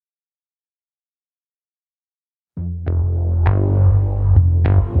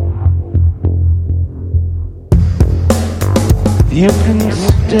You can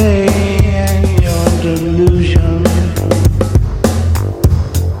stay in your delusion.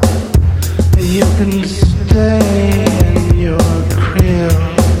 You can stay in your crib.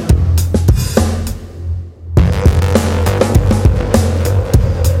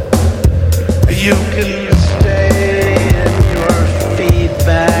 You can stay in your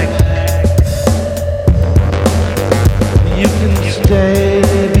feedback. You can stay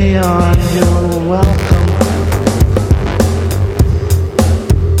beyond your welcome.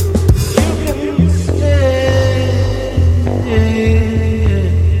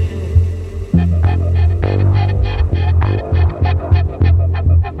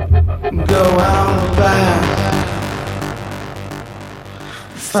 Go out back,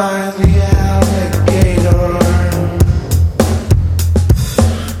 find the alligator.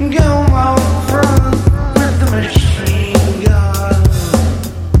 Go out front with the machine gun.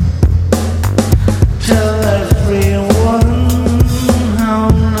 Tell everyone how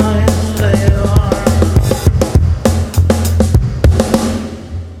nice they are.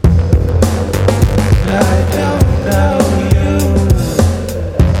 I don't know you.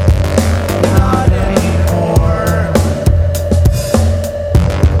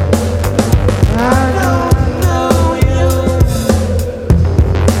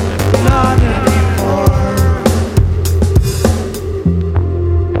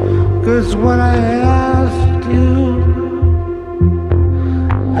 When I asked you,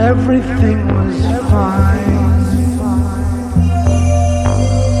 everything was fine.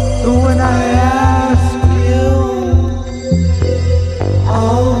 When I asked you,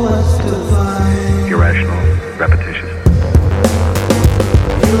 all was divine. Irrational, repetitious.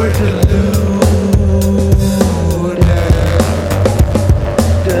 You were deluded.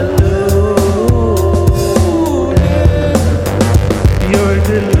 You're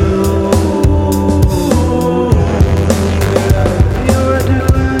deluded.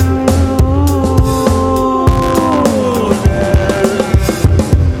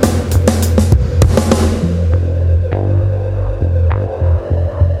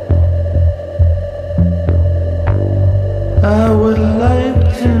 I would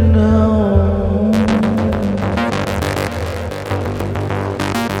like to know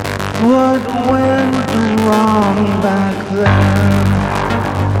what went wrong back then.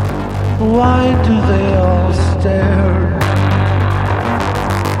 Why do they all stare?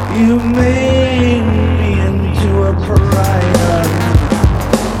 You made me into a pariah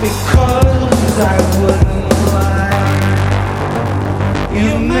because I wouldn't lie.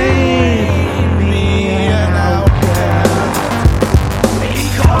 You made me an outcast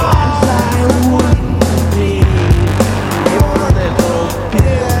because I wouldn't be your little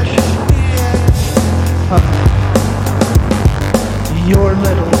bitch. Your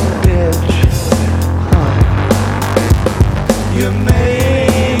little bitch. You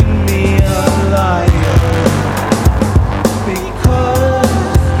made me a liar because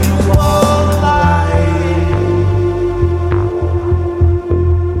you all lied.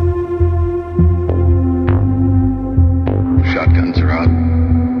 Shotguns are out.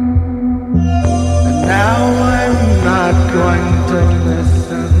 And now I'm not going to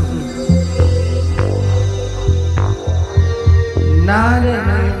listen. Not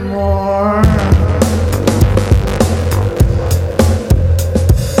anymore.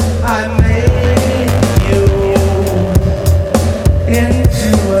 I made you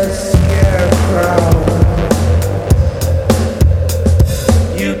into a scarecrow.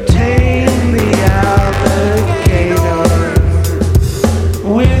 You tame the alligator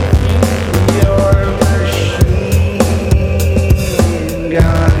with your machine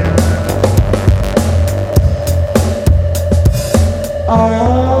gun.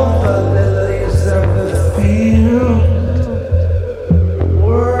 All the lilies of the field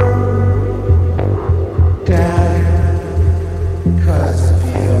were dead because of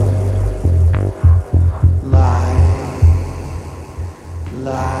you. Lie.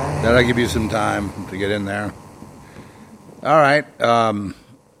 That'll give you some time to get in there. All right.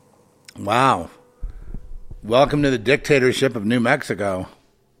 Wow. Welcome to the dictatorship of New Mexico.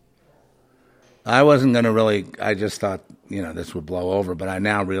 I wasn't going to really, I just thought, this would blow over, but I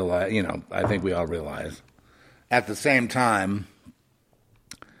now realize, I think we all realize. At the same time,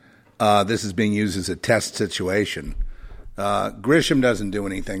 this is being used as a test situation. Grisham doesn't do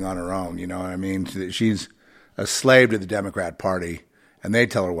anything on her own, you know what I mean? She's a slave to the Democrat Party, and they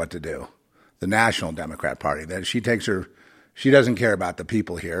tell her what to do. The National Democrat Party. That she doesn't care about the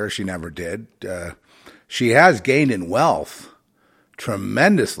people here. She never did. She has gained in wealth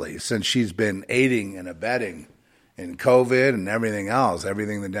tremendously since she's been aiding and abetting in COVID and everything else,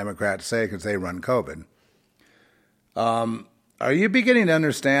 everything the Democrats say because they run COVID. Are you beginning to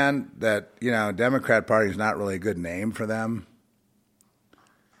understand that, Democrat Party is not really a good name for them?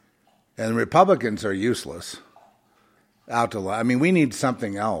 And Republicans are useless. We need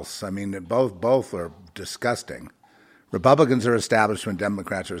something else. Both are disgusting. Republicans are establishment,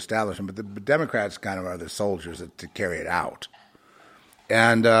 Democrats are establishment, but the Democrats kind of are the soldiers to carry it out.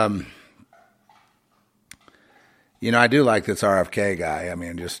 And, I do like this RFK guy.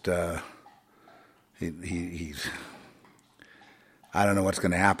 He's I don't know what's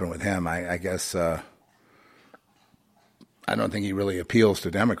going to happen with him. I guess I don't think he really appeals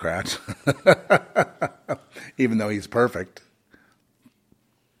to Democrats, even though he's perfect.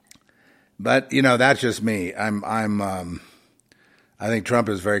 But that's just me. I think Trump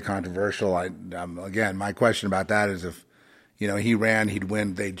is very controversial. Again, my question about that is if he ran, he'd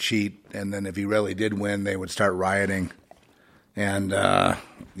win, they'd cheat, and then if he really did win, they would start rioting, and that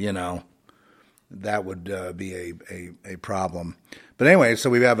would be a problem. But anyway, so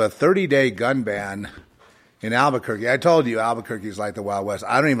we have a 30-day gun ban in Albuquerque. I told you Albuquerque's like the Wild West.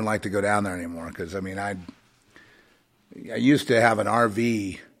 I don't even like to go down there anymore because, I used to have an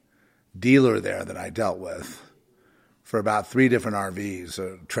RV dealer there that I dealt with for about 3 different RVs,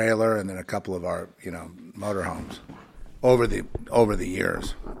 a trailer and then a couple of our, motorhomes over the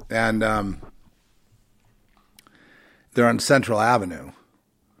years. And they're on Central Avenue.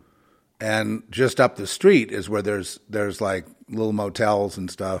 And just up the street is where there's like little motels and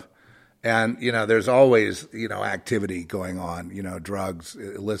stuff. And, there's always, activity going on, drugs,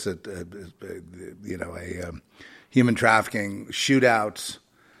 illicit, human trafficking, shootouts.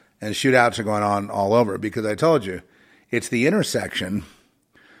 And shootouts are going on all over because I told you, it's the intersection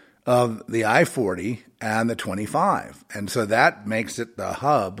of the I-40 and the 25. And so that makes it the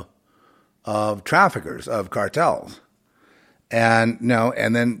hub of traffickers, of cartels. And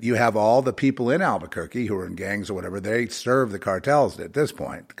and then you have all the people in Albuquerque who are in gangs or whatever. They serve the cartels at this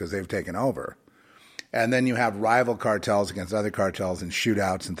point because they've taken over. And then you have rival cartels against other cartels and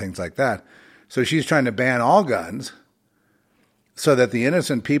shootouts and things like that. So she's trying to ban all guns so that the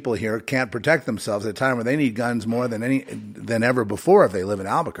innocent people here can't protect themselves at a time where they need guns more than ever before if they live in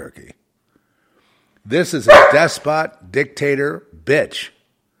Albuquerque. This is a despot, dictator, bitch.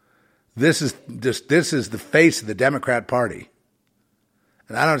 This is the face of the Democrat Party.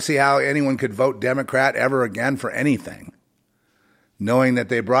 And I don't see how anyone could vote Democrat ever again for anything, knowing that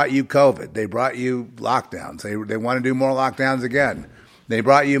they brought you COVID, they brought you lockdowns, they want to do more lockdowns again. They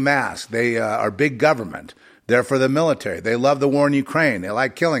brought you masks. They are big government. They're for the military. They love the war in Ukraine. They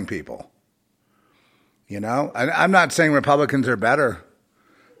like killing people. I'm not saying Republicans are better.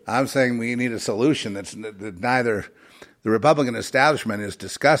 I'm saying we need a solution that neither. The Republican establishment is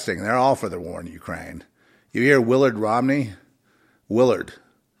disgusting. They're all for the war in Ukraine. You hear Willard Romney? Willard.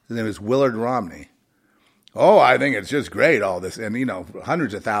 His name is Willard Romney. Oh, I think it's just great, all this. And,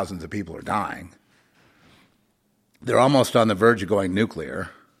 hundreds of thousands of people are dying. They're almost on the verge of going nuclear.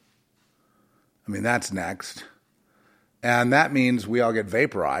 That's next. And that means we all get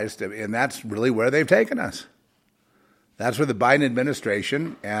vaporized. And that's really where they've taken us. That's where the Biden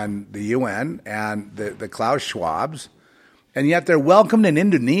administration and the UN and the Klaus Schwabs, and yet they're welcomed in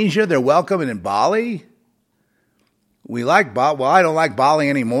Indonesia. They're welcomed in Bali. We like Bali. Well, I don't like Bali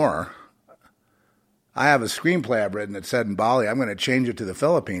anymore. I have a screenplay I've written that said in Bali, I'm going to change it to the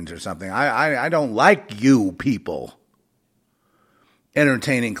Philippines or something. I don't like you people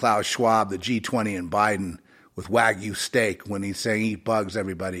entertaining Klaus Schwab, the G20, and Biden with Wagyu steak when he's saying eat bugs,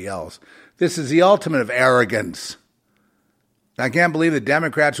 everybody else. This is the ultimate of arrogance. I can't believe the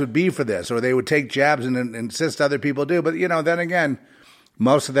Democrats would be for this, or they would take jabs and insist other people do. But, then again,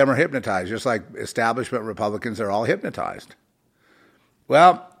 most of them are hypnotized, just like establishment Republicans are all hypnotized.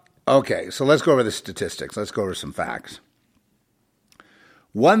 Well, okay, so let's go over the statistics. Let's go over some facts.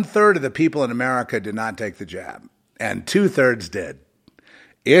 1/3 of the people in America did not take the jab, and 2/3 did.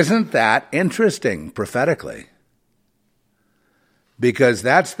 Isn't that interesting prophetically? Because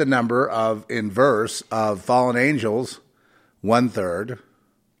that's the number of inverse of fallen angels, 1/3,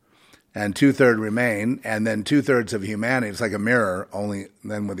 and 2/3 remain, and then 2/3 of humanity. It's like a mirror, only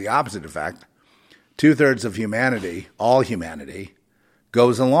then with the opposite effect. 2/3 of humanity, all humanity,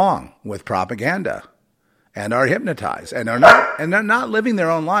 goes along with propaganda and are hypnotized and they're not living their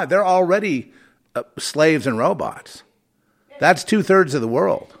own life. They're already slaves and robots. That's 2/3 of the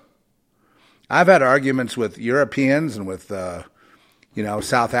world. I've had arguments with Europeans and with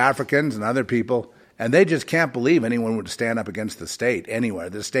South Africans and other people, and they just can't believe anyone would stand up against the state anywhere,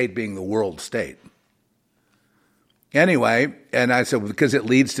 the state being the world state. Anyway, and I said, because it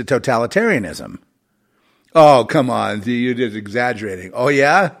leads to totalitarianism. Oh, come on, you're just exaggerating. Oh,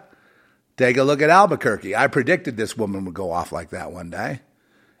 yeah? Take a look at Albuquerque. I predicted this woman would go off like that one day.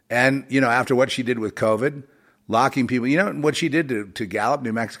 And, after what she did with COVID, locking people, what she did to Gallup,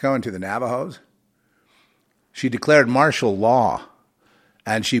 New Mexico, and to the Navajos? She declared martial law,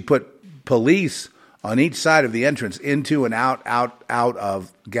 and she put police on each side of the entrance into and out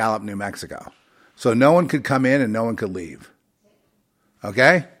of Gallup, New Mexico. So no one could come in and no one could leave.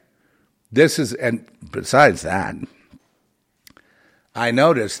 Okay? And besides that, I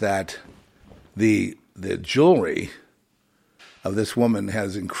noticed that the jewelry of this woman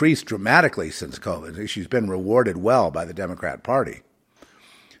has increased dramatically since COVID. She's been rewarded well by the Democrat Party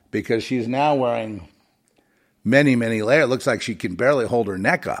because she's now wearing many, many layers. It looks like she can barely hold her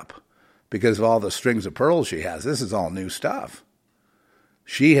neck up because of all the strings of pearls she has. This is all new stuff.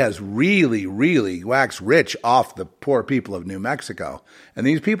 She has really, really waxed rich off the poor people of New Mexico. And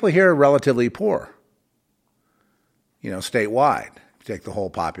these people here are relatively poor, statewide. Take the whole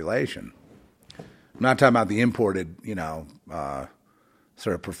population. I'm not talking about the imported,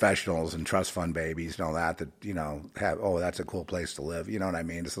 sort of professionals and trust fund babies and all that, have, that's a cool place to live. You know what I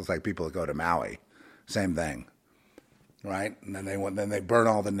mean? This looks like people that go to Maui. Same thing, right? And then they burn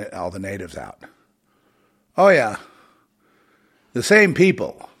all the natives out. Oh, yeah. The same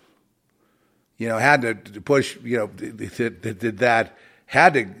people, had to push, did that,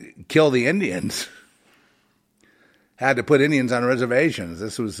 had to kill the Indians, had to put Indians on reservations.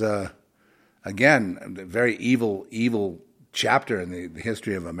 This was, again, a very evil chapter in the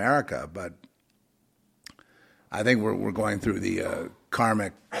history of America. But I think we're going through the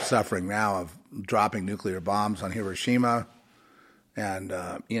karmic suffering now of dropping nuclear bombs on Hiroshima and,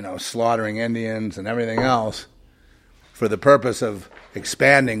 slaughtering Indians and everything else for the purpose of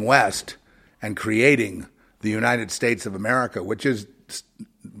expanding west and creating the United States of America, which is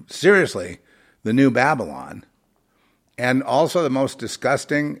seriously the new Babylon. And also the most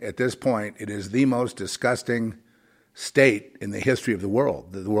disgusting, at this point, it is the most disgusting state in the history of the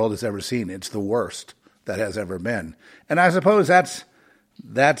world that the world has ever seen. It's the worst that has ever been. And I suppose that's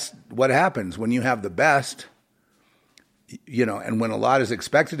what happens when you have the best, and when a lot is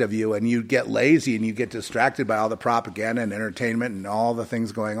expected of you and you get lazy and you get distracted by all the propaganda and entertainment and all the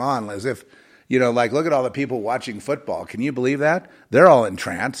things going on, as if, look at all the people watching football. Can you believe that? They're all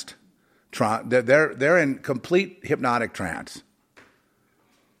entranced. They're in complete hypnotic trance.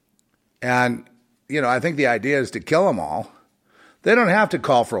 And, I think the idea is to kill them all. They don't have to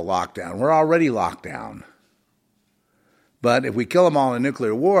call for a lockdown. We're already locked down. But if we kill them all in a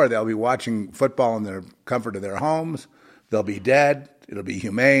nuclear war, they'll be watching football in the comfort of their homes. They'll be dead. It'll be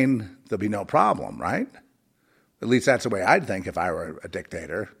humane. There'll be no problem, right? At least that's the way I'd think if I were a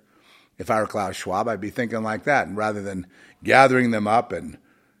dictator. If I were Klaus Schwab, I'd be thinking like that. And rather than gathering them up and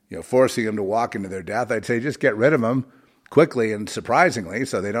forcing them to walk into their death, I'd say just get rid of them quickly and surprisingly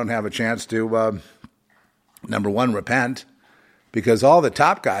so they don't have a chance to, number one, repent, because all the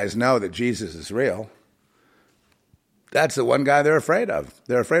top guys know that Jesus is real. That's the one guy they're afraid of.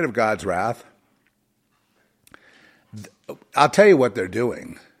 They're afraid of God's wrath. I'll tell you what they're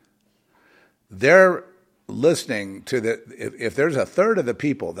doing. They're listening to if there's a third of the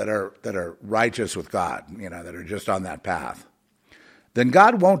people that are righteous with God, that are just on that path, then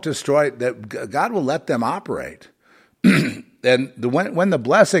God won't destroy that. God will let them operate. And when the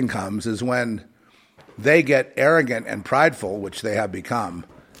blessing comes is when they get arrogant and prideful, which they have become.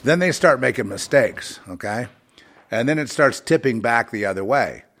 Then they start making mistakes, okay? And then it starts tipping back the other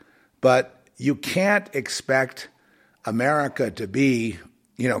way. But you can't expect America to be,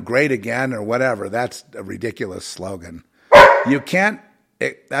 great again or whatever. That's a ridiculous slogan. You can't,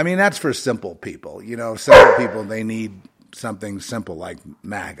 that's for simple people. Simple people, they need something simple like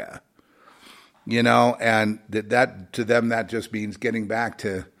MAGA. And that to them, that just means getting back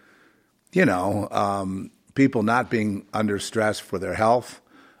to, people not being under stress for their health,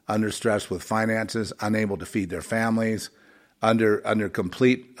 under stress with finances, unable to feed their families, under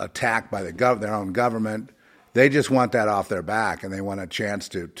complete attack by their own government. They just want that off their back, and they want a chance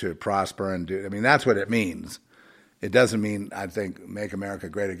to prosper and do. That's what it means. It doesn't mean, I think, make America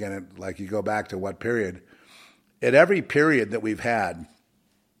great again. Like you go back to what period? At every period that we've had,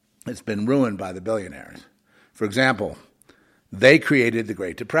 it's been ruined by the billionaires. For example, they created the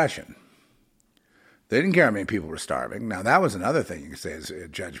Great Depression. They didn't care how many people were starving. Now, that was another thing you could say is a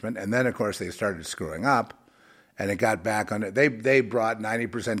judgment. And then, of course, they started screwing up, and it got back on it. They brought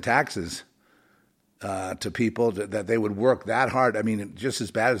 90% taxes to people that they would work that hard. Just as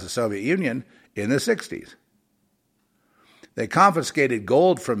bad as the Soviet Union in the 60s. They confiscated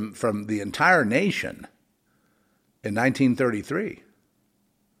gold from the entire nation in 1933.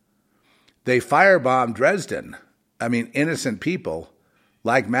 They firebombed Dresden. Innocent people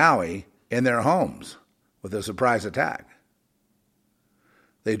like Maui in their homes with a surprise attack.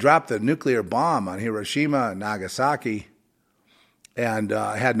 They dropped the nuclear bomb on Hiroshima and Nagasaki and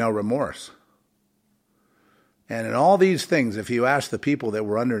had no remorse. And in all these things, if you ask the people that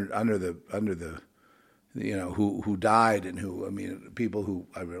were under the who died and people who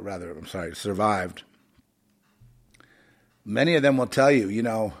survived, many of them will tell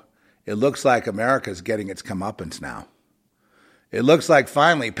you, it looks like America's getting its comeuppance now. It looks like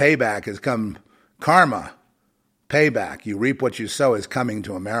finally payback has come, karma. Payback, you reap what you sow, is coming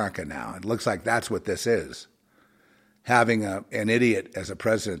to America now. It looks like that's what this is. Having an idiot as a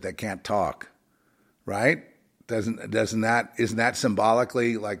president that can't talk, right? Isn't that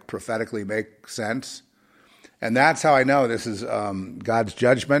symbolically, like prophetically make sense? And that's how I know this is God's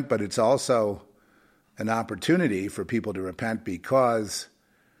judgment, but it's also an opportunity for people to repent because,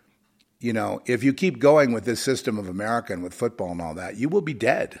 if you keep going with this system of America and with football and all that, you will be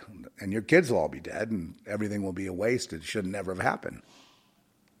dead. And your kids will all be dead, and everything will be a waste. It should never have happened.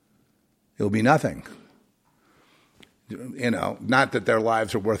 It'll be nothing. Not that their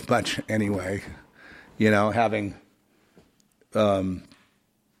lives are worth much anyway. Having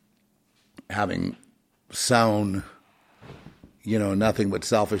sown, nothing but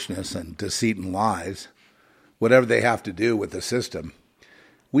selfishness and deceit and lies, whatever they have to do with the system.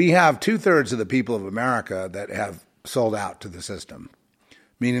 We have 2/3 of the people of America that have sold out to the system.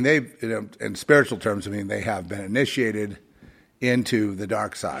 Meaning in spiritual terms, they have been initiated into the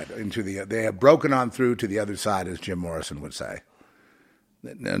dark side, they have broken on through to the other side, as Jim Morrison would say.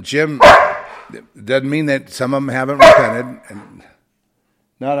 Now, Jim, doesn't mean that some of them haven't repented.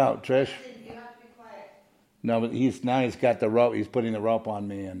 No, Trish. You have to be quiet. No, but he's got the rope. He's putting the rope on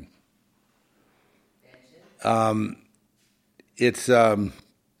me, and it's so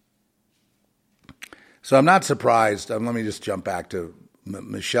I'm not surprised. Let me just jump back to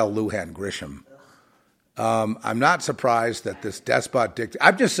Michelle Lujan Grisham. I'm not surprised that this despot dictator.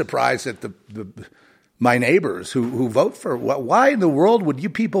 I'm just surprised that my neighbors who vote for. Why in the world would you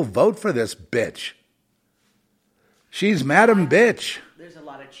people vote for this bitch? She's Madam Bitch. There's a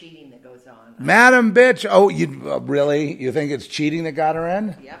lot of cheating that goes on. Madam Bitch. Oh, you really? You think it's cheating that got her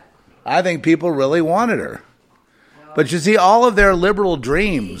in? Yep. I think people really wanted her. No. But you see, all of their liberal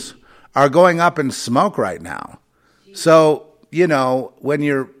dreams are going up in smoke right now. So, when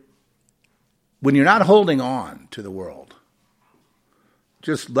you're not holding on to the world,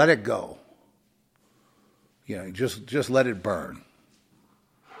 just let it go. Just let it burn.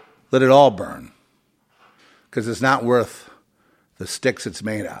 Let it all burn. Because it's not worth the sticks it's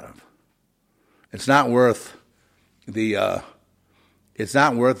made out of. It's not worth it's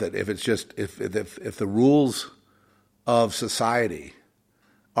not worth it if it's just if the rules of society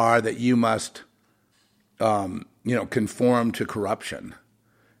are that you must conform to corruption.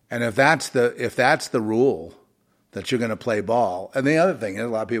 And if that's the rule that you're going to play ball, and the other thing is a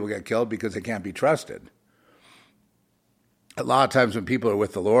lot of people get killed because they can't be trusted. A lot of times when people are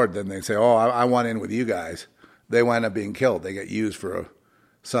with the Lord, then they say, "Oh, I want in with you guys." They wind up being killed. They get used for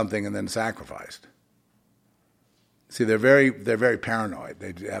something and then sacrificed. See, they're very paranoid.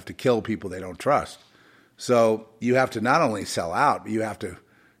 They have to kill people they don't trust. So you have to not only sell out, but you have to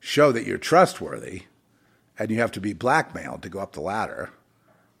show that you're trustworthy, and you have to be blackmailed to go up the ladder.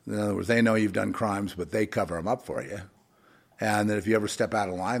 In other words, they know you've done crimes, but they cover them up for you. And that if you ever step out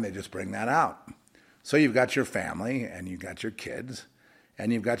of line, they just bring that out. So you've got your family, and you've got your kids,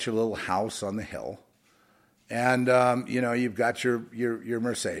 and you've got your little house on the hill. And, you've got your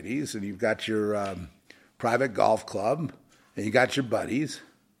Mercedes, and you've got your private golf club, and you got your buddies,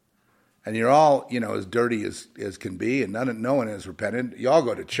 and you're all, as dirty as can be, and no one has repented. You all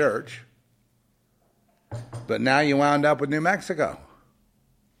go to church. But now you wound up with New Mexico.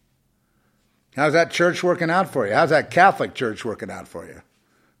 How's that church working out for you? How's that Catholic church working out for you?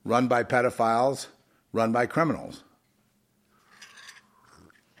 Run by pedophiles, run by criminals.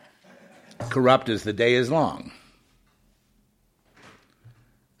 Corrupt as the day is long.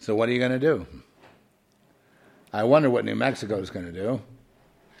 So what are you going to do? I wonder what New Mexico is going to do.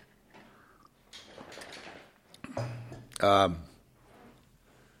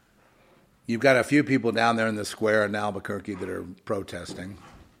 You've got a few people down there in the square in Albuquerque that are protesting.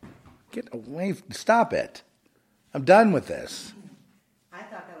 Get away! Stop it! I'm done with this. I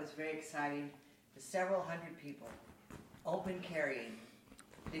thought that was very exciting. The several hundred people, open carrying,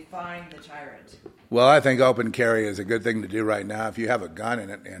 defying the tyrant. Well, I think open carry is a good thing to do right now. If you have a gun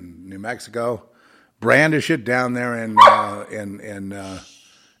in New Mexico, brandish it down there in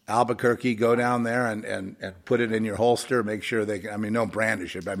Albuquerque. Go down there and put it in your holster. Make sure they can. Don't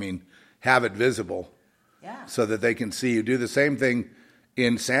brandish it. But have it visible, so that they can see you. Do the same thing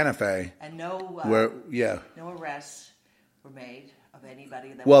in Santa Fe. And no arrests were made of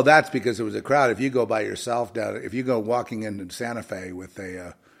anybody. Well, that's because it was a crowd. If you go by yourself if you go walking into Santa Fe with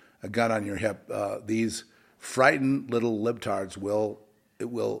a gun on your hip, these frightened little libtards will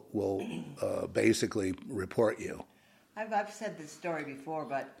basically report you. I've said this story before,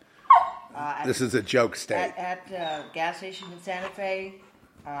 but this is a joke state. At gas station in Santa Fe,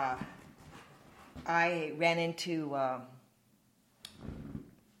 I ran into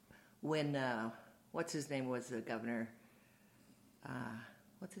when what's his name was the governor?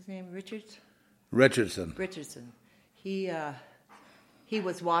 What's his name? Richardson. He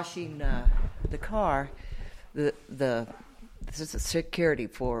was washing the car. This is a security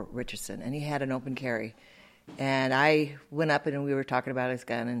for Richardson, and he had an open carry. And I went up and we were talking about his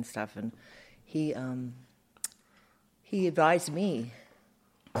gun and stuff, and he advised me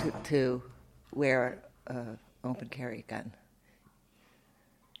to wear an open carry gun.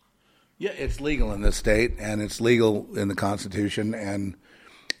 Yeah, it's legal in this state, and it's legal in the Constitution, and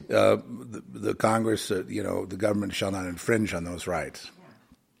the Congress, the government shall not infringe on those rights.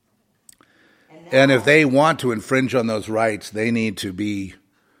 And if they want to infringe on those rights, they need to be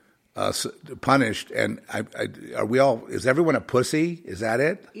punished. And are we all? Is everyone a pussy? Is that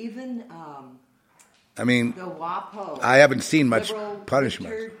it? Even I mean, the WAPO. I haven't seen much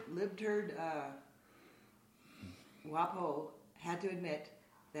punishment. Libtard WAPO had to admit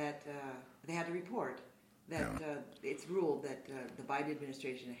that they had to report that it's ruled that the Biden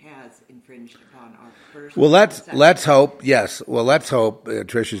administration has infringed upon our first. Well, let's hope. Yes. Well, let's hope.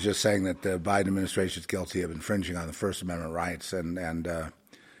 Trish is just saying that the Biden administration is guilty of infringing on the First Amendment rights, and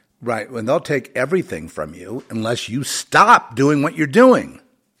right when they'll take everything from you unless you stop doing what you're doing.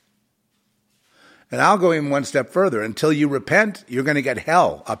 And I'll go even one step further. Until you repent, you're going to get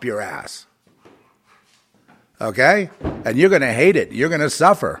hell up your ass. Okay? And you're going to hate it. You're going to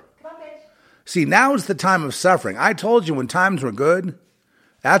suffer. See, now is the time of suffering. I told you when times were good,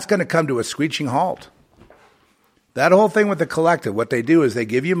 that's going to come to a screeching halt. That whole thing with the collective, what they do is they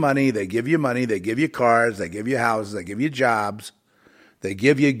give you money, they give you cars, they give you houses, they give you jobs. They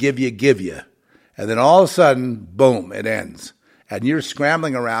give you. And then all of a sudden, boom, it ends. And you're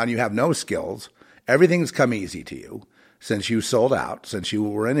scrambling around, you have no skills. Everything's come easy to you since you sold out, since you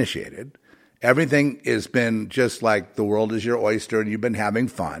were initiated. Everything has been just like the world is your oyster and you've been having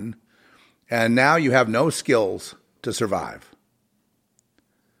fun. And now you have no skills to survive.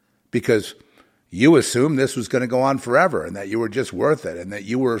 Because you assumed this was going to go on forever and that you were just worth it and that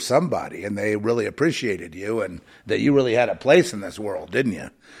you were somebody and they really appreciated you and that you really had a place in this world, didn't you?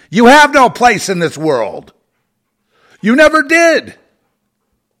 You have no place in this world. You never did.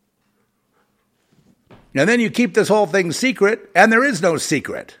 And then you keep this whole thing secret, and there is no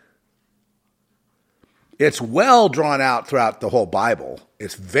secret. It's well drawn out throughout the whole Bible.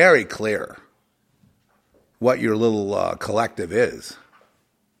 It's very clear what your little collective is.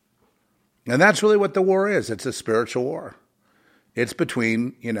 And that's really what the war is. It's a spiritual war. It's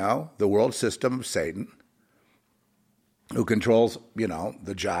between, the world system of Satan, who controls,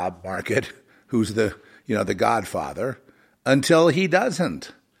 the job market, who's the godfather, until he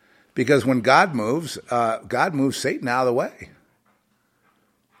doesn't. Because when God moves Satan out of the way.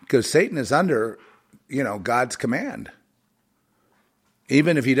 Because Satan is under, God's command.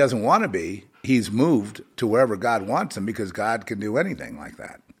 Even if he doesn't want to be, he's moved to wherever God wants him because God can do anything like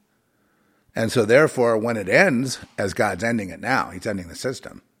that. And so therefore, when it ends, as God's ending it now, he's ending the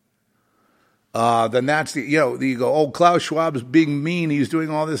system, then that's you go, Klaus Schwab's being mean, he's doing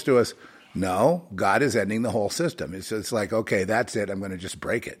all this to us. No, God is ending the whole system. It's like, okay, that's it, I'm going to just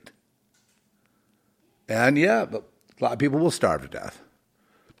break it. And but a lot of people will starve to death.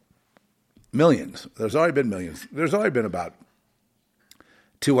 Millions. There's already been millions. There's already been about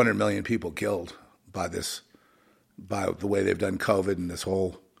 200 million people killed by the way they've done COVID and this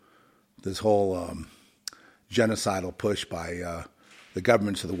whole genocidal push by the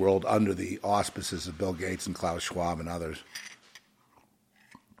governments of the world under the auspices of Bill Gates and Klaus Schwab and others.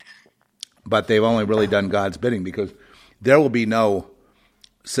 But they've only really done God's bidding because there will be no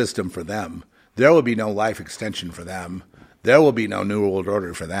system for them. There will be no life extension for them. There will be no New World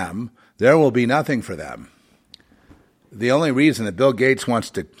Order for them. There will be nothing for them. The only reason that Bill Gates wants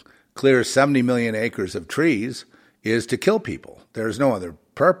to clear 70 million acres of trees is to kill people. There's no other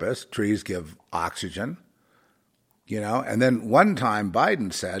purpose. Trees give oxygen, And then one time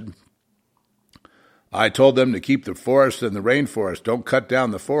Biden said, I told them to keep the forest and the rainforest. Don't cut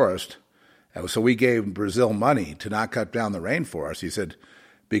down the forest. And so we gave Brazil money to not cut down the rainforest. He said,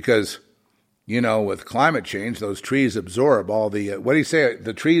 because, with climate change, those trees absorb all the, what do you say?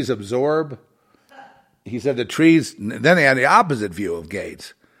 The trees absorb He said the trees, then they had the opposite view of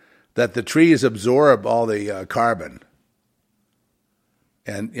Gates, that the trees absorb all the carbon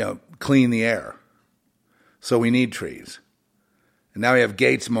and, clean the air. So we need trees. And now we have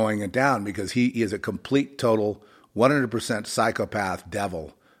Gates mowing it down because he is a complete, total, 100% psychopath,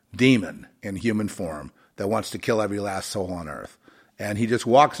 devil, demon in human form that wants to kill every last soul on earth. And he just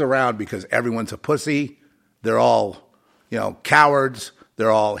walks around because everyone's a pussy. They're all, cowards.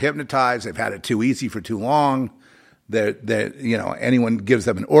 They're all hypnotized. They've had it too easy for too long. Anyone gives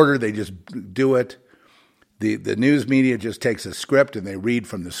them an order, they just do it. The news media just takes a script and they read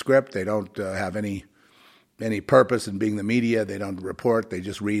from the script. They don't have any purpose in being the media. They don't report. They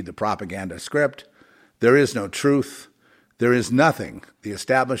just read the propaganda script. There is no truth. There is nothing. The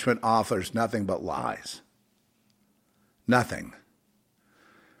establishment offers nothing but lies. Nothing.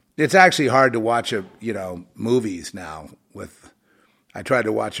 It's actually hard to watch movies now. I tried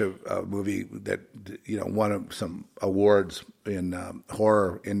to watch a movie that won some awards in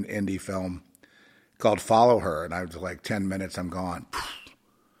horror in indie film called Follow Her, and I was like 10 minutes. I'm gone.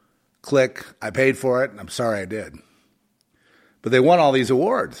 Click. I paid for it, and I'm sorry I did. But they won all these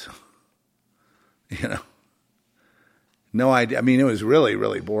awards. No idea. I mean, it was really,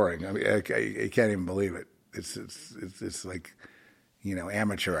 really boring. I mean, I can't even believe it. It's like,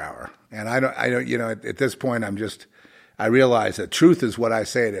 amateur hour. And I don't. At this point, I realize that truth is what I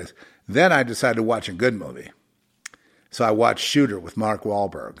say it is. Then I decided to watch a good movie. So I watched Shooter with Mark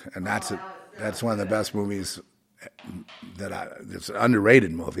Wahlberg, and that's one of the best movies it's an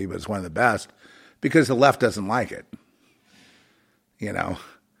underrated movie, but it's one of the best because the left doesn't like it.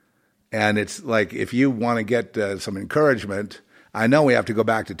 And it's like, if you want to get some encouragement, I know we have to go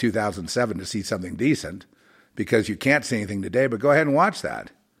back to 2007 to see something decent because you can't see anything today, but go ahead and watch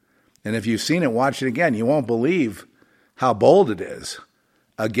that. And if you've seen it, watch it again. You won't believe how bold it is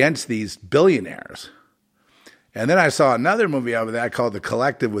against these billionaires. And then I saw another movie over there called The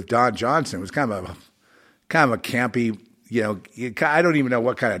Collective with Don Johnson. It was kind of a campy, I don't even know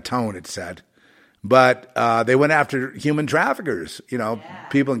what kind of tone it set. But they went after human traffickers,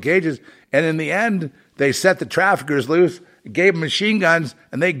 people in cages. And in the end, they set the traffickers loose, gave them machine guns,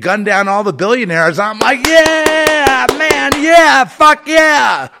 and they gunned down all the billionaires. I'm like, yeah, man, yeah, fuck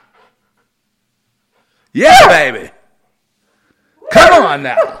yeah. Yeah, baby. Come on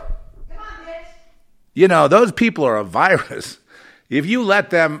now. Come on, bitch. Those people are a virus. If you let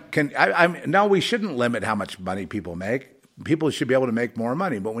them, no, we shouldn't limit how much money people make. People should be able to make more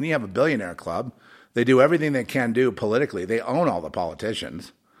money. But when you have a billionaire club, they do everything they can do politically. They own all the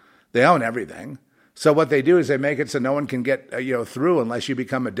politicians. They own everything. So what they do is they make it so no one can get through unless you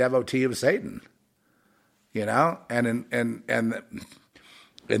become a devotee of Satan. And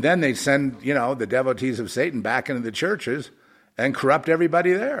then they send the devotees of Satan back into the churches and corrupt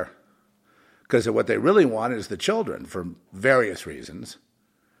everybody there. Because what they really want is the children for various reasons.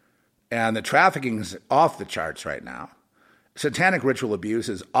 And the trafficking is off the charts right now. Satanic ritual abuse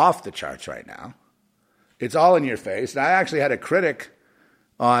is off the charts right now. It's all in your face. And I actually had a critic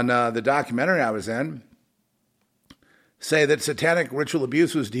on the documentary I was in say that satanic ritual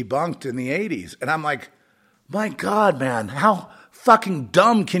abuse was debunked in the 80s. And I'm like, my God, man, how fucking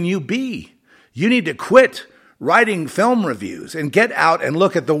dumb can you be? You need to quit writing film reviews and get out and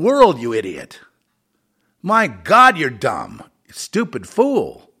look at the world, you idiot. My God, you're dumb. You stupid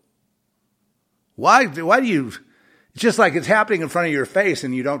fool. Why do you... It's just like it's happening in front of your face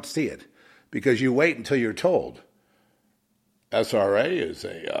and you don't see it because you wait until you're told. SRA is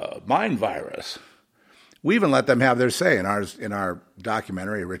a mind virus. We even let them have their say in our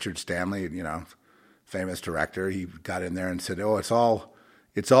documentary. Richard Stanley, famous director, he got in there and said, "Oh, it's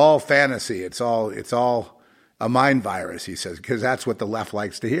all fantasy. It's all a mind virus." He says because that's what the left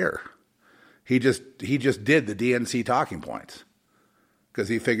likes to hear. He just did the DNC talking points because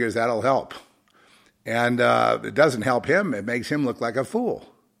he figures that'll help. And it doesn't help him. It makes him look like a fool.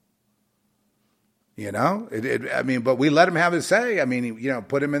 But we let him have his say. I mean,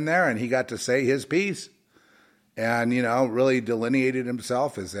 put him in there and he got to say his piece and, really delineated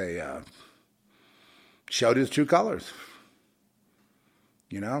himself as showed his true colors.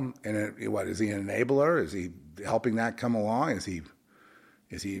 And what, is he an enabler? Is he helping that come along? Is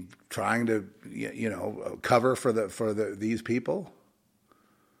he trying to, cover for these people?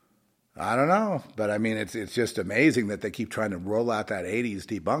 I don't know, but I mean, it's just amazing that they keep trying to roll out that 80s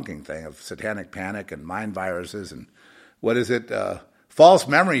debunking thing of satanic panic and mind viruses and what is it? False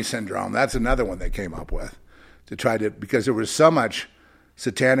memory syndrome. That's another one they came up with because there was so much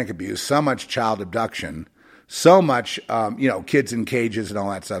satanic abuse, so much child abduction, so much, kids in cages and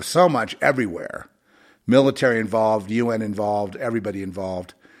all that stuff, so much everywhere. Military involved, UN involved, everybody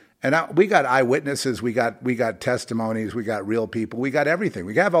involved. And we got eyewitnesses, we got testimonies, we got real people, we got everything.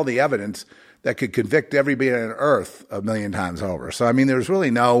 We have all the evidence that could convict everybody on earth 1,000,000 times over. So, I mean, there's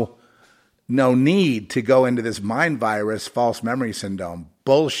really no need to go into this mind virus, false memory syndrome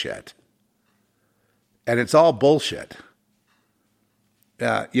bullshit. And it's all bullshit.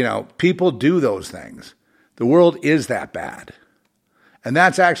 People do those things. The world is that bad. And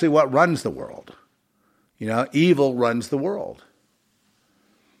that's actually what runs the world. Evil runs the world.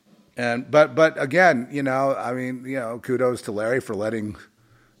 But again, kudos to Larry for letting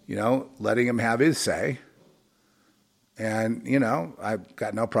him have his say. And, I've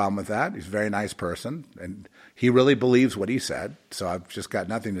got no problem with that. He's a very nice person. And he really believes what he said. So I've just got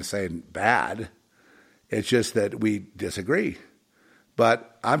nothing to say bad. It's just that we disagree.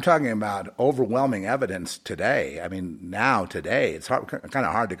 But I'm talking about overwhelming evidence today. I mean, today, it's kind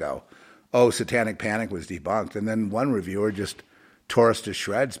of hard to go, Satanic Panic was debunked. And then one reviewer just tore us to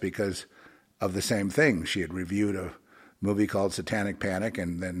shreds because of the same thing. She had reviewed a movie called Satanic Panic,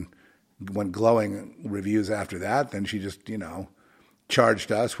 and then when glowing reviews after that, then she just,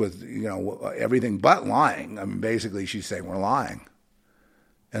 charged us with, everything but lying. I mean, basically she's saying we're lying.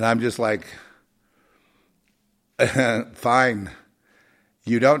 And I'm just like, fine.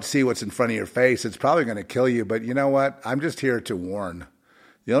 You don't see what's in front of your face. It's probably going to kill you, but you know what? I'm just here to warn.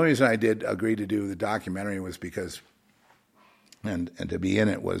 The only reason I did agree to do the documentary was because, and to be in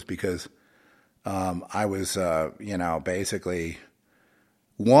it was because I was, basically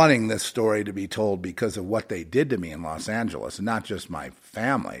wanting this story to be told because of what they did to me in Los Angeles, and not just my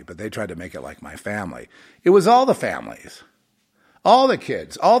family, but they tried to make it like my family. It was all the families, all the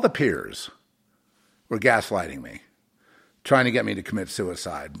kids, all the peers were gaslighting me, trying to get me to commit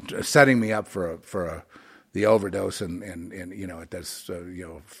suicide, setting me up for the overdose in at this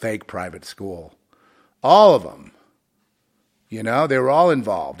fake private school. All of them, they were all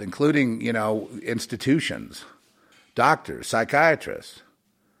involved, including institutions, doctors, psychiatrists,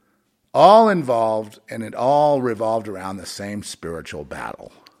 all involved, and it all revolved around the same spiritual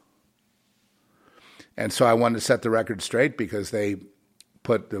battle. And so I wanted to set the record straight because they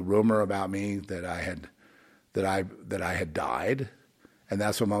put the rumor about me that I had died, and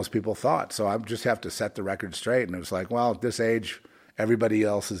that's what most people thought. So I just have to set the record straight. And it was like, well, at this age, everybody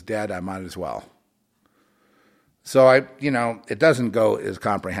else is dead. I might as well. So it doesn't go as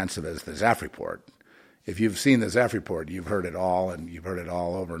comprehensive as the Zeph report. If you've seen the Zeph report, you've heard it all, and you've heard it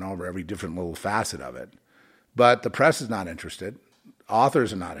all over and over, every different little facet of it. But the press is not interested.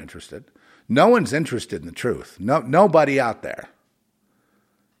 Authors are not interested. No one's interested in the truth. Nobody out there.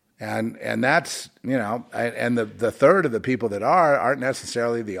 And that's, and the third of the people that aren't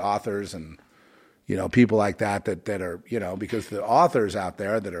necessarily the authors and, people like that are, because the authors out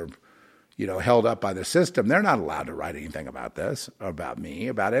there that are, held up by the system, they're not allowed to write anything about this, or about me,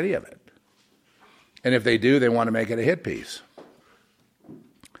 about any of it. And if they do, they want to make it a hit piece.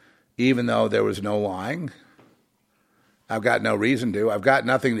 Even though there was no lying, I've got no reason to. I've got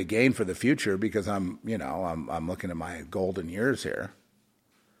nothing to gain for the future because I'm looking at my golden years here.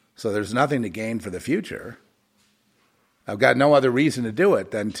 So there's nothing to gain for the future. I've got no other reason to do it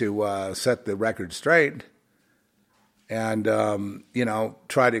than to set the record straight and,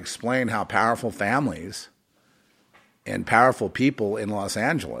 try to explain how powerful families and powerful people in Los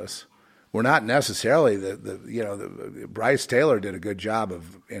Angeles were not necessarily Bryce Taylor did a good job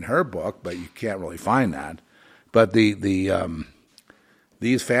in her book, but you can't really find that. But these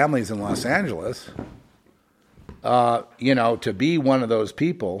families in Los Angeles, to be one of those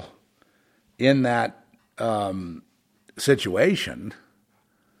people in that situation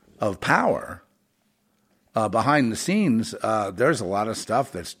of power, behind the scenes, there's a lot of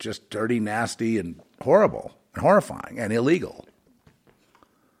stuff that's just dirty, nasty, and horrible, and horrifying, and illegal.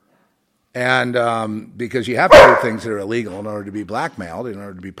 And because you have to do things that are illegal in order to be blackmailed, in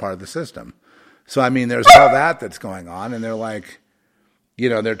order to be part of the system. So, I mean, there's all that's going on, and they're like,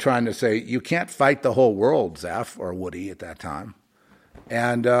 they're trying to say, you can't fight the whole world, Zeph, or Woody at that time.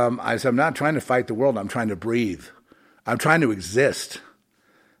 And I said, I'm not trying to fight the world. I'm trying to breathe. I'm trying to exist.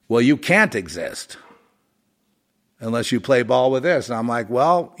 Well, you can't exist unless you play ball with this. And I'm like,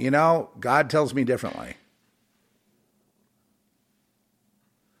 well, God tells me differently.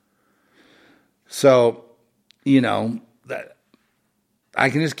 So, that I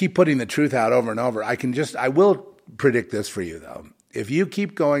can just keep putting the truth out over and over. I will predict this for you, though. If you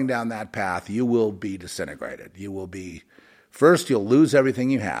keep going down that path, you will be disintegrated. First you'll lose everything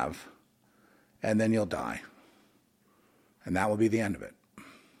you have, and then you'll die. And that will be the end of it.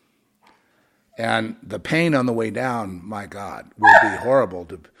 And the pain on the way down, my God, will be horrible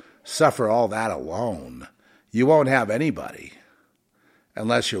to suffer all that alone. You won't have anybody.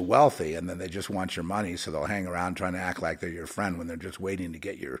 unless you're wealthy, and then they just want your money, so they'll hang around trying to act like they're your friend when they're just waiting to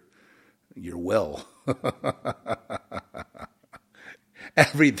get your will.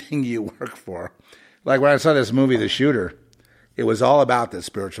 Everything you work for. Like when I saw this movie, The Shooter, it was all about this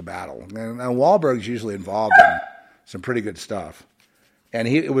spiritual battle. And Wahlberg's usually involved in some pretty good stuff. And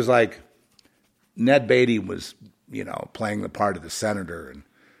it was like Ned Beatty was, playing the part of the senator and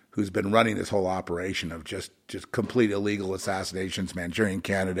who's been running this whole operation of just complete illegal assassinations, Manchurian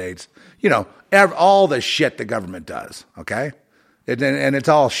candidates, all the shit the government does, okay? And it's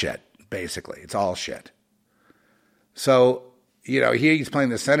all shit, basically. It's all shit. So, he's playing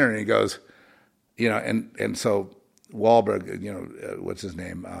the senator and he goes, and so Wahlberg, what's his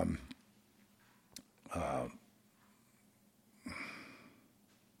name?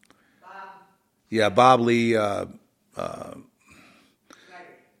 Bob Lee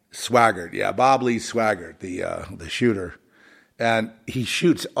Swaggart. Yeah, Bob Lee Swaggart, the shooter. And he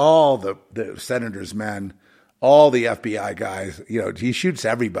shoots all the senator's men, all the FBI guys. He shoots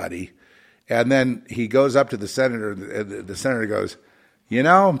everybody. And then he goes up to the senator, and the senator goes,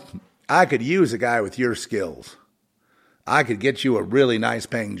 I could use a guy with your skills. I could get you a really nice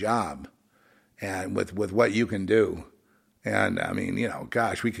paying job and with what you can do. And I mean,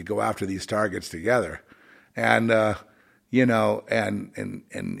 gosh, we could go after these targets together. And, at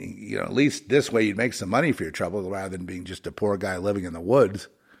least this way you'd make some money for your trouble rather than being just a poor guy living in the woods.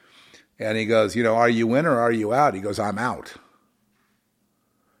 And he goes, are you in or are you out? He goes, I'm out.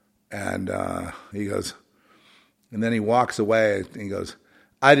 And he goes, and then he walks away and he goes,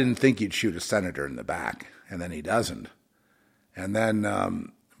 I didn't think you'd shoot a senator in the back. And then he doesn't. And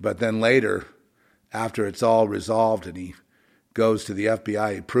then, but then later, after it's all resolved and he goes to the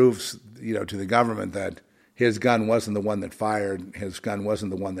FBI, he proves, to the government that his gun wasn't the one that fired. His gun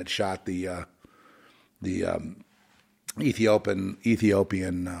wasn't the one that shot the Ethiopian,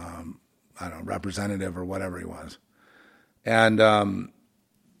 representative or whatever he was. And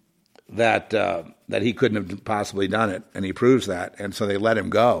that he couldn't have possibly done it, and he proves that, and so they let him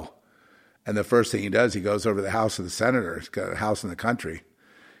go. And the first thing he does, he goes over to the house of the senator. He's got a house in the country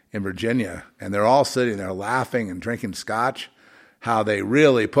in Virginia, and they're all sitting there laughing and drinking scotch, how they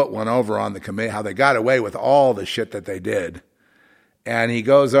really put one over on the committee, how they got away with all the shit that they did. And he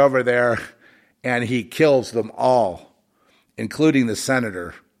goes over there, and he kills them all, including the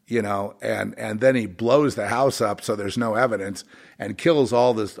senator, and then he blows the house up so there's no evidence and kills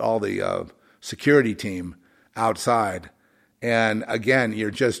all the security team outside. And again,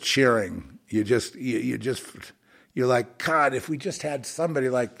 you're just cheering. You're like, God, if we just had somebody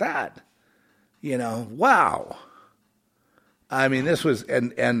like that, wow. I mean, this was,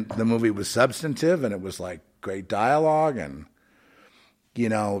 and the movie was substantive and it was like great dialogue and,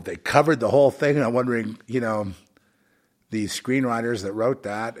 they covered the whole thing. And I'm wondering, these screenwriters that wrote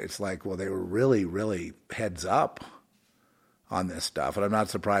that, it's like, well, they were really, really heads up on this stuff. And I'm not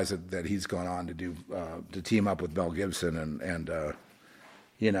surprised that he's gone on to do, to team up with Mel Gibson and the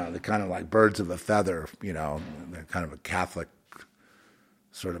kind of like birds of a feather, they're kind of a Catholic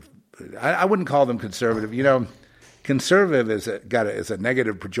sort of, I wouldn't call them conservative. Conservative is a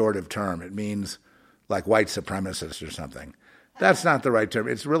negative pejorative term. It means like white supremacist or something. That's not the right term.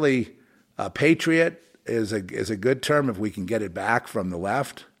 It's really a patriot is a good term if we can get it back from the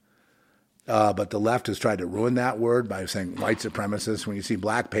left. But the left has tried to ruin that word by saying white supremacists. When you see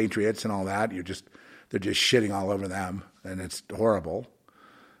black patriots and all that, they're just shitting all over them, and it's horrible.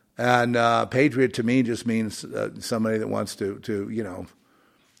 And patriot to me just means somebody that wants to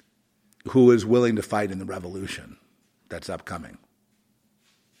who is willing to fight in the revolution that's upcoming.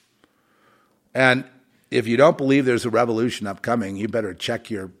 And if you don't believe there's a revolution upcoming, you better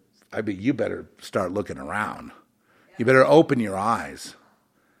you better start looking around. You better open your eyes.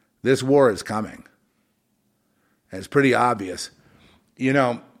 This war is coming. And it's pretty obvious.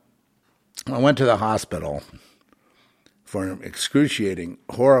 I went to the hospital for an excruciating,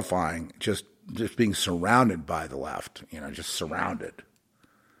 horrifying, just being surrounded by the left, just surrounded.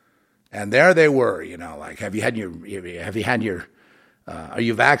 And there they were, like, are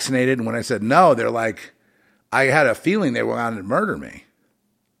you vaccinated? And when I said no, they're like, I had a feeling they were going to murder me.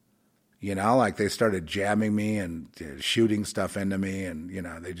 Like they started jamming me and shooting stuff into me. And,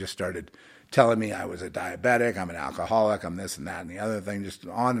 they just started telling me I was a diabetic, I'm an alcoholic, I'm this and that and the other thing, just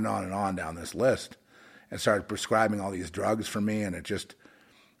on and on and on down this list. And started prescribing all these drugs for me. And it just,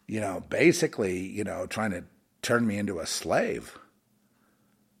 basically, trying to turn me into a slave.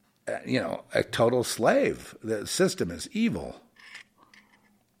 A total slave. The system is evil.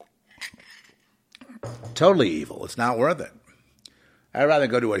 Totally evil. It's not worth it. I'd rather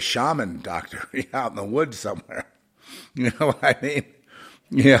go to a shaman doctor out in the woods somewhere. You know what I mean?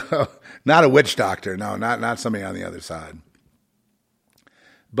 Yeah, not a witch doctor. No, not somebody on the other side.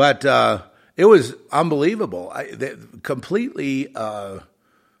 But it was unbelievable. Completely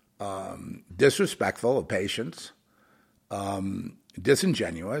disrespectful of patients,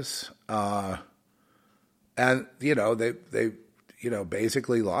 disingenuous, and they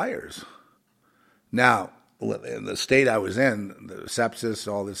basically liars. Now, in the state I was in, the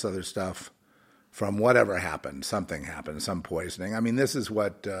sepsis, all this other stuff, from whatever happened, something happened, some poisoning. I mean, this is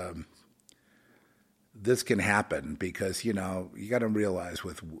what this can happen because you got to realize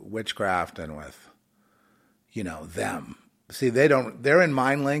with witchcraft and with them. See, they're in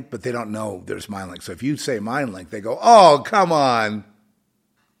mind link, but they don't know there's mind link. So if you say mind link, they go, "Oh, come on."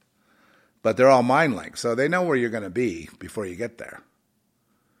 But they're all mind link, so they know where you're going to be before you get there.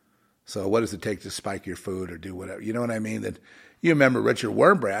 So what does it take to spike your food or do whatever? You know what I mean? That you remember Richard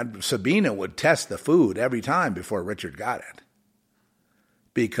Wurmbrand, Sabina would test the food every time before Richard got it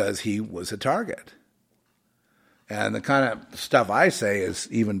because he was a target. And the kind of stuff I say is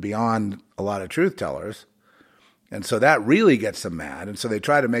even beyond a lot of truth tellers. And so that really gets them mad. And so they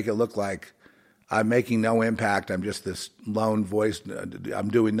try to make it look like I'm making no impact. I'm just this lone voice. I'm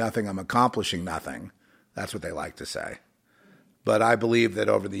doing nothing. I'm accomplishing nothing. That's what they like to say. But I believe that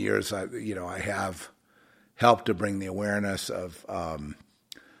over the years, I have helped to bring the awareness of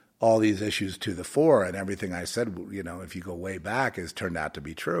all these issues to the fore, and everything I said, if you go way back, has turned out to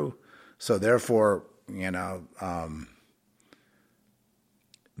be true. So therefore, the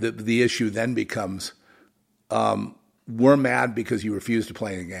issue then becomes, we're mad because you refuse to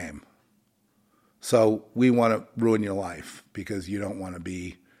play the game. So we want to ruin your life because you don't want to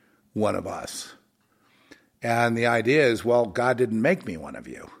be one of us. And the idea is, well, God didn't make me one of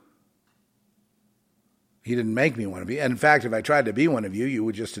you. He didn't make me one of you. And in fact, if I tried to be one of you, you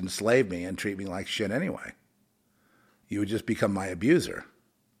would just enslave me and treat me like shit anyway. You would just become my abuser.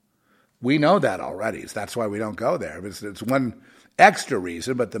 We know that already. So that's why we don't go there. It's one extra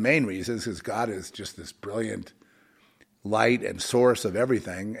reason, but the main reason is because God is just this brilliant light and source of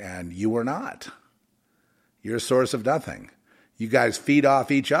everything, and you are not. You're a source of nothing. You guys feed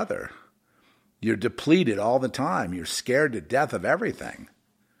off each other. You're depleted all the time. You're scared to death of everything.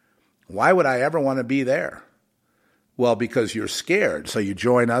 Why would I ever want to be there? Well, because you're scared. So you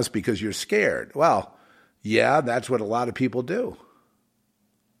join us because you're scared. Well, yeah, that's what a lot of people do.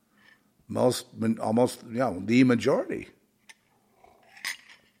 Almost, the majority.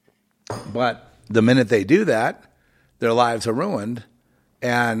 But the minute they do that, their lives are ruined,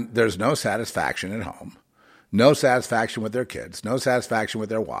 and there's no satisfaction at home, no satisfaction with their kids, no satisfaction with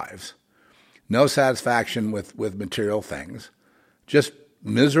their wives, no satisfaction with material things, just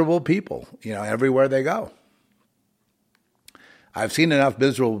miserable people, everywhere they go. I've seen enough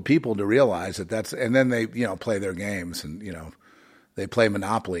miserable people to realize that and then they, play their games and, they play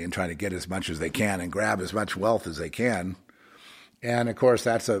Monopoly and try to get as much as they can and grab as much wealth as they can. And of course,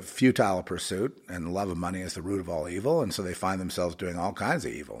 that's a futile pursuit, and the love of money is the root of all evil. And so they find themselves doing all kinds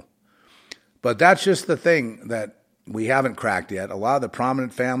of evil. But that's just the thing that we haven't cracked yet. A lot of the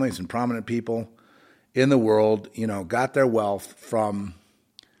prominent families and prominent people in the world, got their wealth from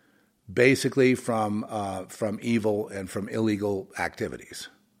evil and from illegal activities,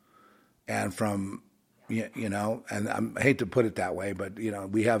 and from and I hate to put it that way, but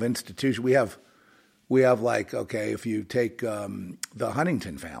we have institutions. We have like, okay, if you take the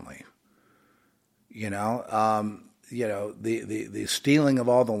Huntington family, the stealing of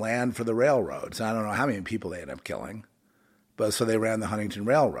all the land for the railroads. I don't know how many people they ended up killing, but so they ran the Huntington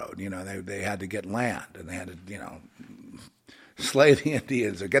Railroad. They had to get land, and they had to slay the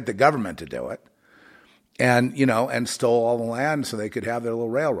Indians or get the government to do it, and stole all the land so they could have their little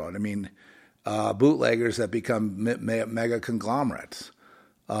railroad. I mean, bootleggers that become mega conglomerates.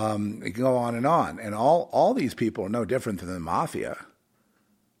 You can go on, and all these people are no different than the mafia.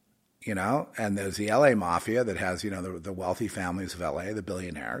 And there's the LA mafia that has, the wealthy families of LA, the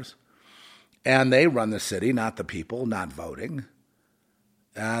billionaires. And they run the city, not the people, not voting.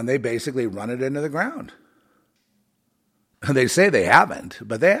 And they basically run it into the ground. They say they haven't,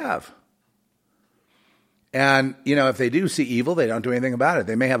 but they have. And, if they do see evil, they don't do anything about it.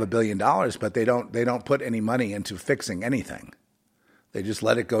 They may have $1 billion, but they don't put any money into fixing anything. They just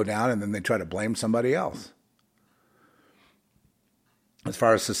let it go down, and then they try to blame somebody else. As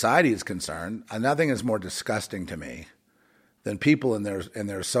far as society is concerned, nothing is more disgusting to me than people in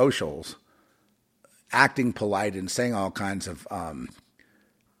their socials acting polite and saying all kinds of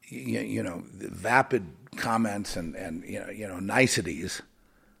vapid comments and niceties.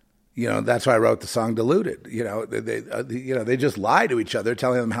 That's why I wrote the song "Deluded." They just lie to each other,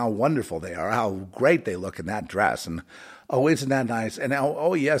 telling them how wonderful they are, how great they look in that dress, and oh, isn't that nice? And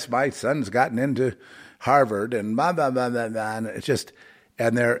oh, yes, my son's gotten into Harvard and blah, blah, blah, blah, blah. And it's just,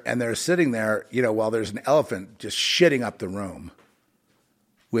 and they're sitting there, while there's an elephant just shitting up the room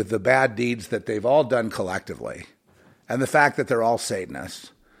with the bad deeds that they've all done collectively, and the fact that they're all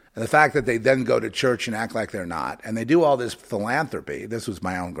Satanists, and the fact that they then go to church and act like they're not, and they do all this philanthropy. This was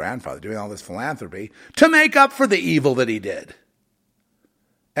my own grandfather doing all this philanthropy to make up for the evil that he did.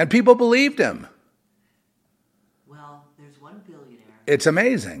 And people believed him. Well, there's one billionaire. It's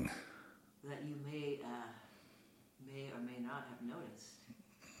amazing. That you may or may not have noticed.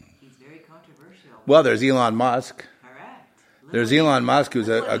 He's very controversial. Well, there's Elon Musk. Correct. There's Elon Musk, who's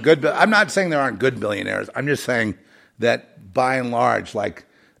a good... I'm not saying there aren't good billionaires. I'm just saying that by and large, like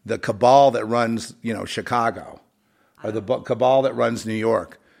the cabal that runs, Chicago, or the cabal that runs New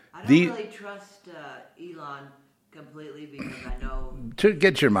York. I don't really trust Elon completely because I know...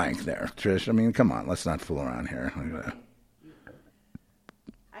 Get your mic there, Trish. I mean, come on. Let's not fool around here.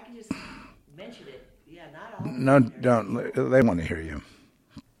 I can just mention it. Yeah, not all. No, don't. They want to hear you.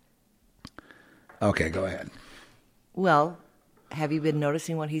 Okay, go ahead. Well, have you been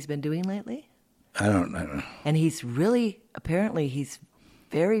noticing what he's been doing lately? I don't know. And he's apparently he's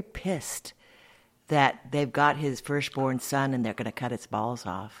very pissed that they've got his firstborn son and they're going to cut its balls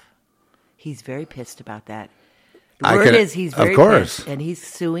off. He's very pissed about that. The word is he's very pissed, and he's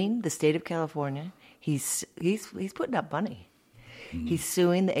suing the state of California. He's putting up money. He's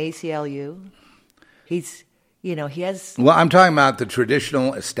suing the ACLU. He has... Well, I'm talking about the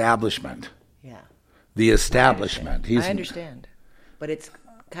traditional establishment. Yeah. The establishment. I understand. But it's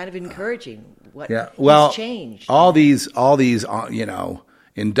kind of encouraging what he's changed. All these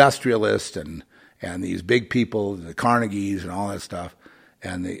industrialists and these big people, the Carnegies and all that stuff,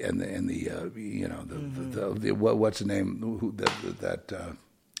 and what's the name? That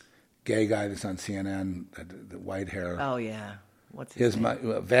gay guy that's on CNN, the white hair. Oh yeah, what's his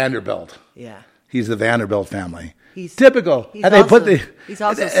name? Vanderbilt. Yeah, he's the Vanderbilt family. He's typical. He's and they also, he's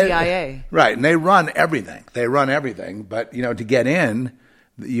also CIA. Right, and they run everything. But to get in,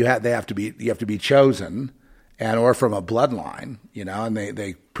 you have to be chosen, or from a bloodline. And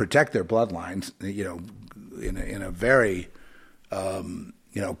they protect their bloodlines. In a very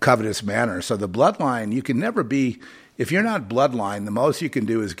covetous manner. So the bloodline, you can never be, if you're not bloodline, the most you can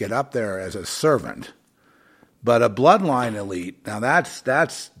do is get up there as a servant. But a bloodline elite, now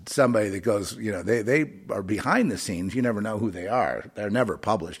that's somebody that goes, they are behind the scenes. You never know who they are. They're never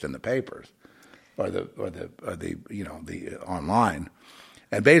published in the papers or the online.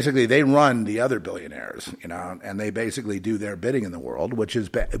 And basically they run the other billionaires, and they basically do their bidding in the world, which is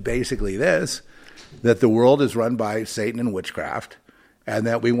basically this, that the world is run by Satan and witchcraft, and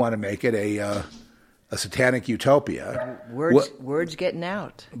that we want to make it a satanic utopia. Words getting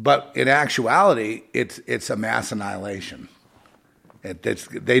out. But in actuality, it's a mass annihilation.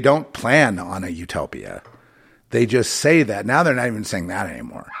 They don't plan on a utopia. They just say that. Now they're not even saying that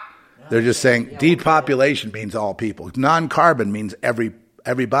anymore. They're just saying depopulation means all people. Non-carbon means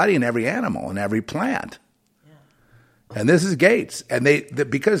everybody and every animal and every plant. Yeah. And this is Gates. And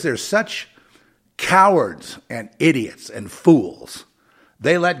because they're such cowards and idiots and fools,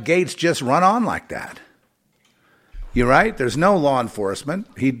 they let Gates just run on like that. You're right. There's no law enforcement.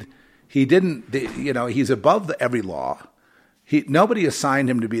 He didn't. He's above every law. Nobody assigned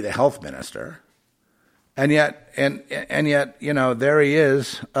him to be the health minister, and yet, there he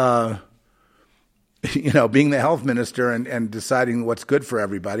is. Being the health minister and deciding what's good for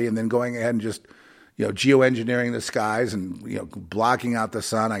everybody, and then going ahead and just geoengineering the skies and blocking out the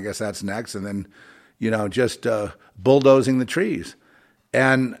sun. I guess that's next, and then just bulldozing the trees.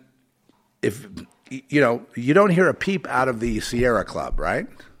 And if you don't hear a peep out of the Sierra Club, right?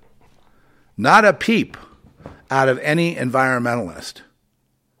 Not a peep out of any environmentalist.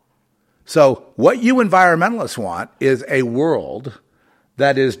 So what you environmentalists want is a world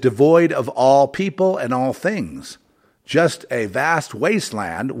that is devoid of all people and all things. Just a vast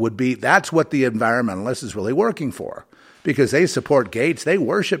wasteland that's what the environmentalist is really working for, because they support Gates, they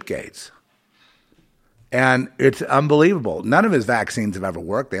worship Gates. And it's unbelievable. None of his vaccines have ever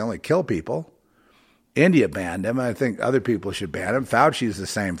worked. They only kill people. India banned him. I think other people should ban him. Fauci's the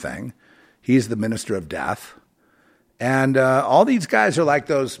same thing. He's the minister of death. And all these guys are like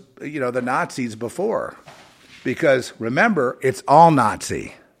those, the Nazis before. Because remember, it's all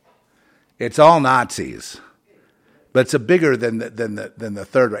Nazi. It's all Nazis. But it's bigger than the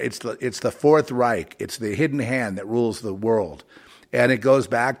Third Reich. It's the Fourth Reich. It's the hidden hand that rules the world. And it goes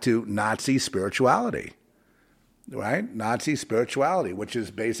back to Nazi spirituality. Right? Nazi spirituality, which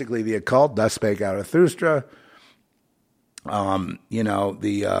is basically the occult, thus spake Zarathustra,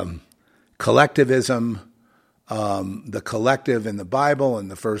 the collectivism, the collective in the Bible in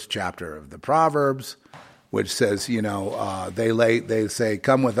the first chapter of the Proverbs, which says, they say,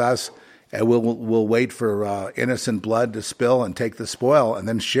 "Come with us, and we'll wait for innocent blood to spill and take the spoil, and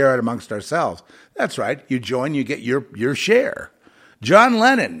then share it amongst ourselves." That's right. You join, you get your share. John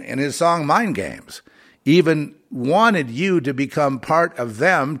Lennon, in his song "Mind Games," even wanted you to become part of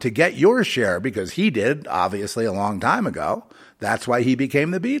them to get your share, because he did, obviously, a long time ago. That's why he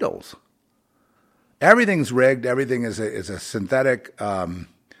became the Beatles. Everything's rigged. Everything is a synthetic.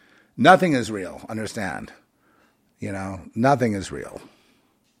 Nothing is real. Understand? Nothing is real.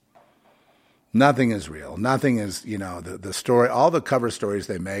 Nothing is real. Nothing is, the story, all the cover stories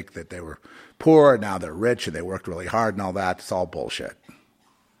they make that they were poor, now they're rich, and they worked really hard and all that, it's all bullshit.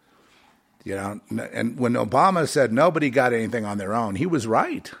 And when Obama said nobody got anything on their own, he was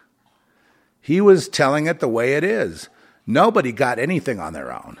right. He was telling it the way it is. Nobody got anything on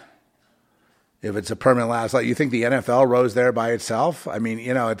their own. If it's a permanent last life, you think the NFL rose there by itself? I mean,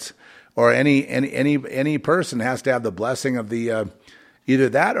 it's, or any person has to have the blessing of the, either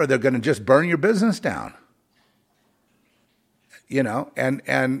that or they're going to just burn your business down.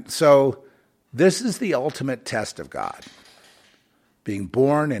 And so this is the ultimate test of God, being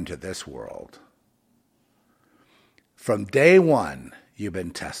born into this world. From day one, you've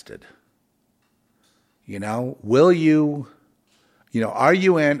been tested. Will you, are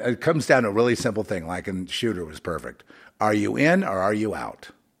you in? It comes down to a really simple thing, like in Shooter was perfect. Are you in or are you out?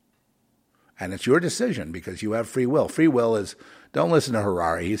 And it's your decision because you have free will. Free will is, don't listen to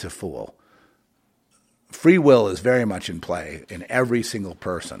Harari, he's a fool. Free will is very much in play in every single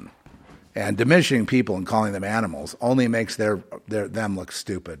person. And diminishing people and calling them animals only makes them look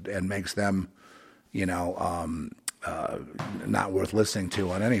stupid and makes them, not worth listening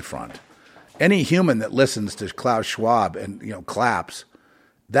to on any front. Any human that listens to Klaus Schwab and claps,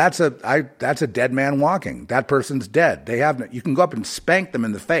 that's a dead man walking. That person's dead. You can go up and spank them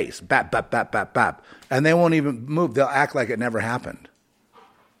in the face, bap bap bap bap bap, and they won't even move. They'll act like it never happened.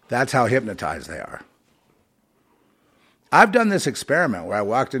 That's how hypnotized they are. I've done this experiment where I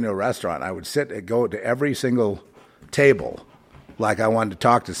walked into a restaurant. I would sit and go to every single table like I wanted to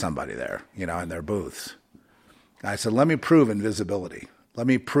talk to somebody there, in their booths. I said, let me prove invisibility. Let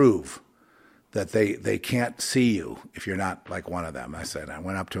me prove that they can't see you if you're not like one of them. I said, I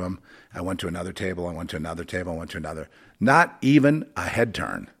went up to him. I went to another table. I went to another table. I went to another. Not even a head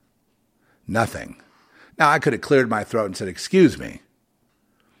turn. Nothing. Now, I could have cleared my throat and said, excuse me.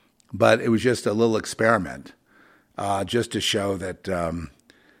 But it was just a little experiment. Just to show that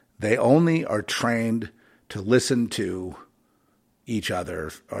they only are trained to listen to each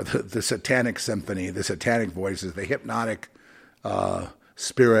other, or the satanic symphony, the satanic voices, the hypnotic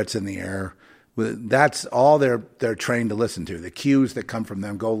spirits in the air. That's all they're trained to listen to. The cues that come from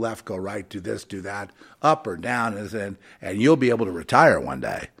them: go left, go right, do this, do that, up or down, and you'll be able to retire one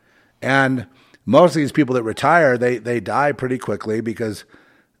day. And most of these people that retire, they die pretty quickly because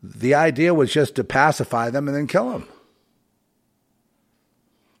the idea was just to pacify them and then kill them.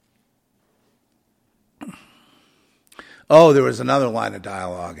 Oh, there was another line of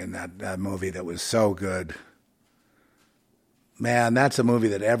dialogue in that movie that was so good. Man, that's a movie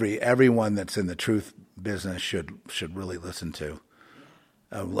that everyone that's in the truth business should really listen to.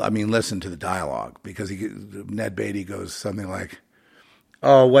 Listen to the dialogue, because Ned Beatty goes something like,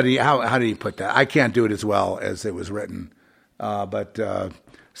 "Oh, how did he put that? I can't do it as well as it was written, but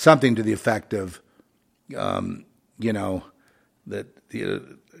something to the effect of, that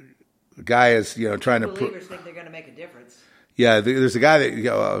the guy is trying to believers think they're going to make a difference." Yeah, there's a guy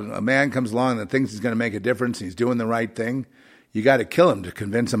that a man comes along that thinks he's going to make a difference and he's doing the right thing. You got to kill him to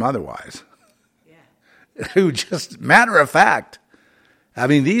convince him otherwise. Yeah. Who just, matter of fact,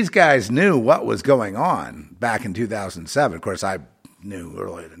 these guys knew what was going on back in 2007. Of course, I knew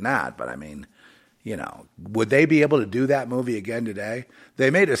earlier than that, but would they be able to do that movie again today? They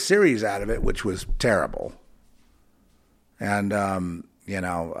made a series out of it, which was terrible. And,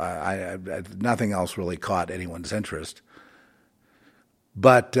 nothing else really caught anyone's interest.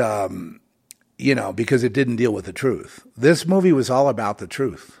 But, because it didn't deal with the truth. This movie was all about the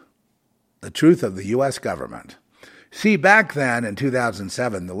truth of the U.S. government. See, back then in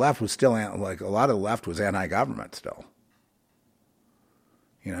 2007, the left was still, a lot of the left was anti-government still.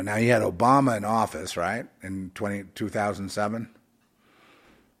 Now you had Obama in office, right, in 2007,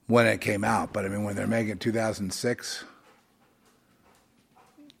 when it came out. But, when they're making it 2006,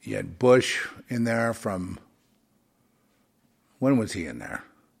 you had Bush in there from, when was he in there?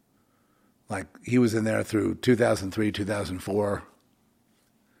 He was in there through 2003, 2004,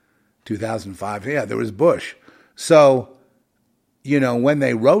 2005. Yeah, there was Bush. So, when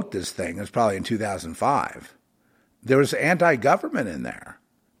they wrote this thing, it was probably in 2005. there was anti-government in there.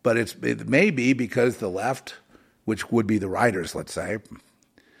 But it may be because the left, which would be the writers, let's say,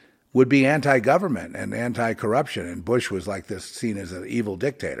 would be anti-government and anti-corruption. And Bush was like this, seen as an evil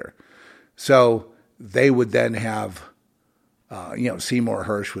dictator. So they would then have, Seymour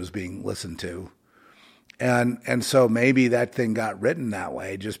Hersh was being listened to. And so maybe that thing got written that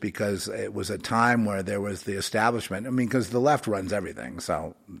way just because it was a time where there was the establishment. I mean, because the left runs everything.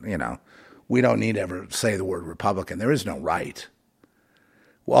 So, we don't need to ever say the word Republican. There is no right.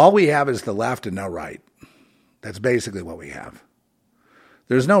 Well, all we have is the left and no right. That's basically what we have.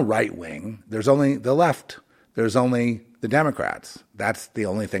 There's no right wing. There's only the left. There's only the Democrats. That's the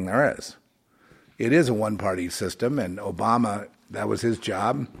only thing there is. It is a one-party system, and Obama, that was his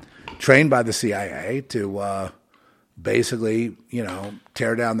job, trained by the CIA to basically,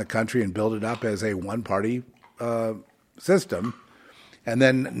 tear down the country and build it up as a one-party system. And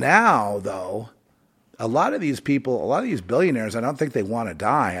then now, though, a lot of these people, a lot of these billionaires, I don't think they want to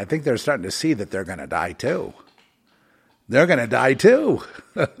die. I think they're starting to see that they're going to die too. They're going to die too.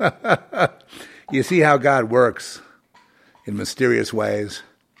 You see how God works in mysterious ways.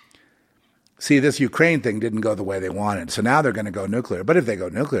 See, this Ukraine thing didn't go the way they wanted, so now they're going to go nuclear. But if they go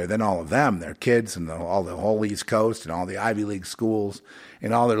nuclear, then all of them, their kids and all the whole East Coast and all the Ivy League schools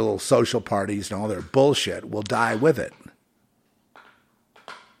and all their little social parties and all their bullshit will die with it.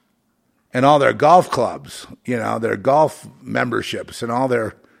 And all their golf clubs, their golf memberships and all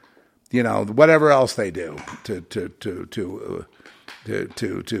their, whatever else they do to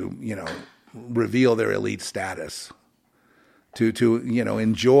reveal their elite status, to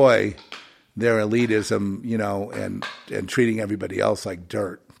enjoy their elitism, and treating everybody else like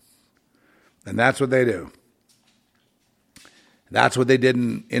dirt. And that's what they do. That's what they did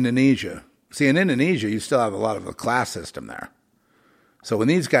in Indonesia. See, in Indonesia, you still have a lot of a class system there. So when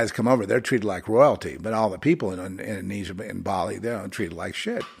these guys come over, they're treated like royalty. But all the people in Indonesia, in Bali, they're treated like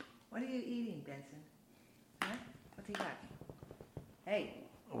shit. What are you eating, Benson? Huh? What's he got? Hey.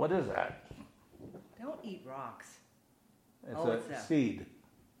 What is that? Don't eat rocks. It's a seed.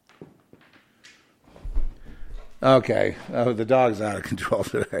 Okay. The dog's out of control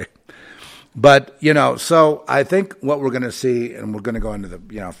today. But, so I think what we're going to see, and we're going to go into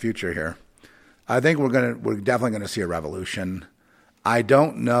the future here, I think we're definitely going to see a revolution. I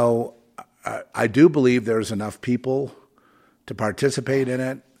don't know. I do believe there's enough people to participate in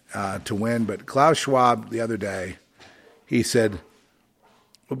it to win. But Klaus Schwab the other day, he said,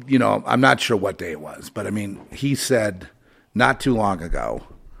 I'm not sure what day it was, but he said not too long ago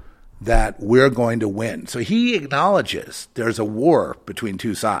that we're going to win. So he acknowledges there's a war between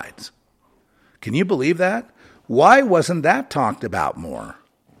two sides. Can you believe that? Why wasn't that talked about more?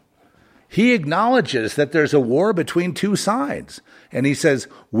 He acknowledges that there's a war between two sides. And he says,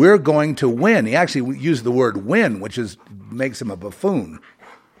 we're going to win. He actually used the word win, which makes him a buffoon.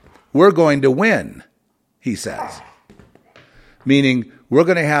 We're going to win, he says. Meaning, we're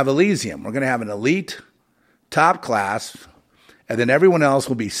going to have Elysium. We're going to have an elite, top class, and then everyone else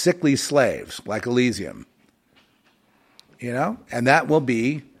will be sickly slaves, like Elysium. And that will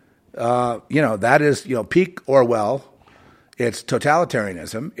be, that is, peak Orwell. It's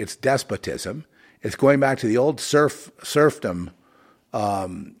totalitarianism. It's despotism. It's going back to the old serfdom,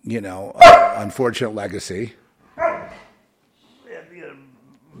 unfortunate legacy.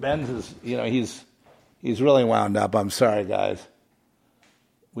 Ben's is, he's really wound up. I'm sorry, guys.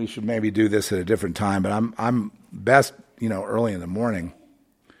 We should maybe do this at a different time, but I'm best, early in the morning.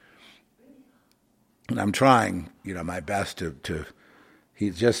 And I'm trying, my best to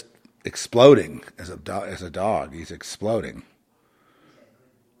he's just exploding as a dog. He's exploding.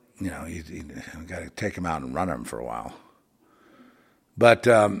 You got to take him out and run him for a while. But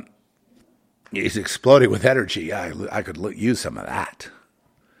he's exploding with energy. Yeah, I could use some of that.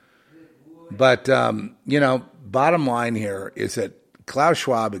 But, bottom line here is that Klaus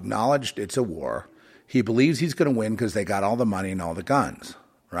Schwab acknowledged it's a war. He believes he's going to win because they got all the money and all the guns,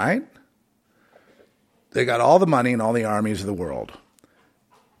 right? They got all the money and all the armies of the world.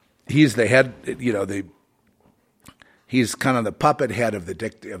 He's the head, he's kind of the puppet head of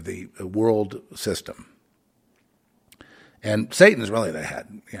the world system. And Satan's really the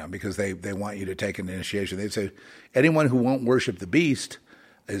head, because they want you to take an initiation. They say anyone who won't worship the beast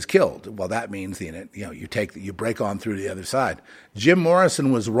is killed. Well, that means you break on through to the other side. Jim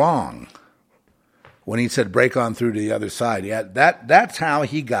Morrison was wrong when he said break on through to the other side. Yeah, that's how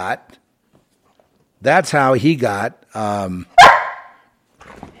he got. That's how he got.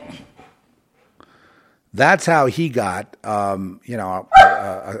 That's how he got. A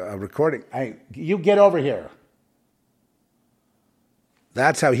recording. Hey, you get over here.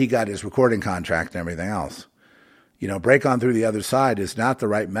 That's how he got his recording contract and everything else. Break on through the other side is not the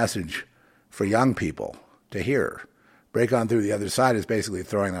right message for young people to hear. Break on through the other side is basically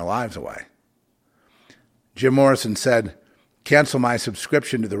throwing their lives away. Jim Morrison said, cancel my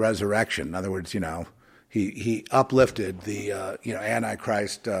subscription to the resurrection. In other words, he uplifted the,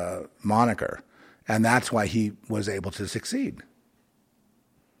 Antichrist moniker. And that's why he was able to succeed.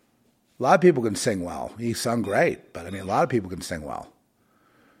 A lot of people can sing well. He sung great, but a lot of people can sing well.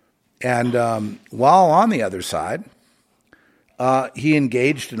 And while on the other side, he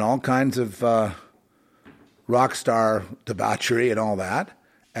engaged in all kinds of rock star debauchery and all that.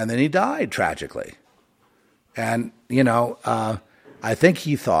 And then he died tragically. And, I think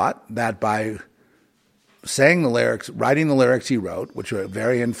he thought that by saying the lyrics, writing the lyrics he wrote, which were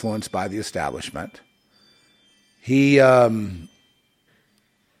very influenced by the establishment, he was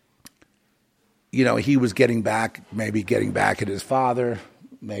getting back at his father,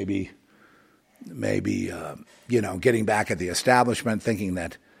 maybe getting back at the establishment, thinking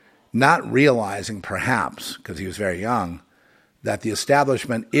that, not realizing perhaps, because he was very young, that the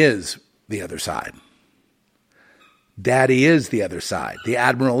establishment is the other side. Daddy is the other side. The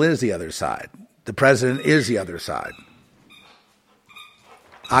admiral is the other side. The president is the other side.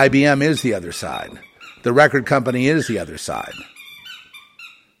 IBM is the other side. The record company is the other side.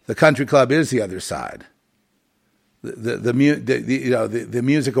 The country club is the other side. The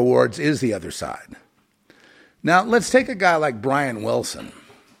music awards is the other side. Now, let's take a guy like Brian Wilson.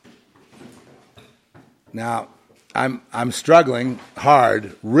 Now, I'm struggling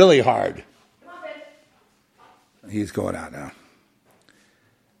hard, really hard. He's going out now.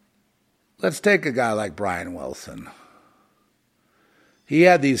 Let's take a guy like Brian Wilson. He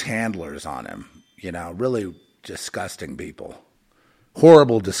had these handlers on him, really disgusting people.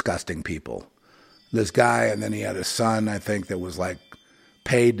 Horrible, disgusting people. This guy, and then he had a son, I think, that was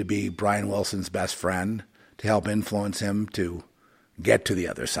paid to be Brian Wilson's best friend to help influence him to get to the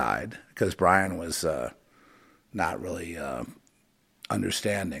other side, because Brian was not really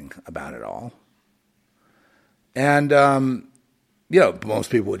understanding about it all. And, most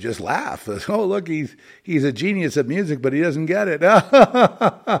people would just laugh. Oh, look, he's a genius at music, but he doesn't get it.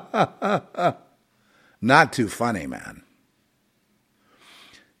 Not too funny, man.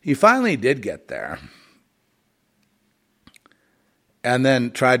 He finally did get there. And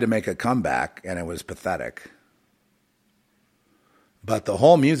then tried to make a comeback, and it was pathetic. But the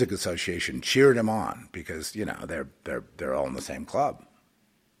whole music association cheered him on because, they're all in the same club.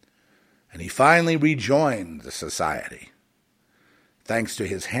 And he finally rejoined the society, thanks to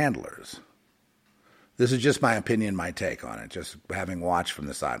his handlers. This is just my opinion, my take on it, just having watched from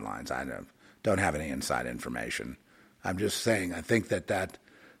the sidelines. I don't have any inside information. I'm just saying, I think that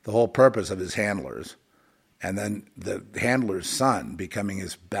the whole purpose of his handlers, and then the handler's son becoming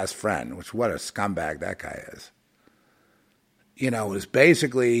his best friend, which what a scumbag that guy is, was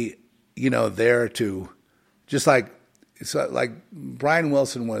basically, there to, just like Brian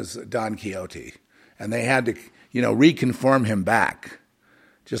Wilson was Don Quixote, and they had to, reconform him back,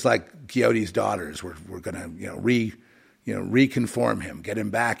 just like Quixote's daughters were going to, reconform him, get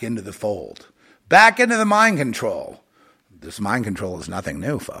him back into the fold, back into the mind control. This mind control is nothing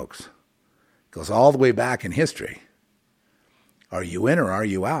new, folks. It goes all the way back in history. Are you in or are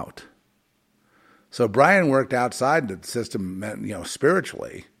you out? So Brian worked outside the system,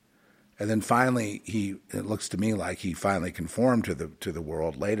 spiritually, and then finally it looks to me like he finally conformed to the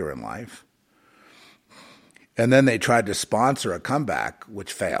world later in life. And then they tried to sponsor a comeback,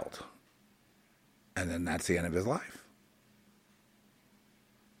 which failed. And then that's the end of his life.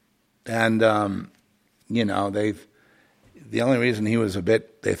 And, the only reason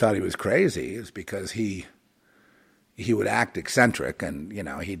they thought he was crazy is because he would act eccentric, and,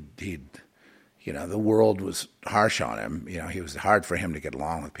 the world was harsh on him. It was hard for him to get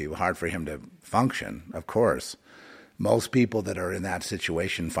along with people, hard for him to function, of course. Most people that are in that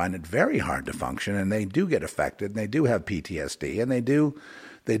situation find it very hard to function, and they do get affected, and they do have PTSD, and they do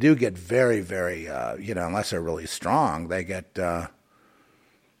get very, very, unless they're really strong, they get,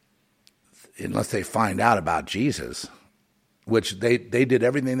 unless they find out about Jesus, which they did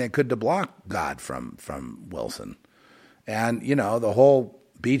everything they could to block God from Wilson. And, the whole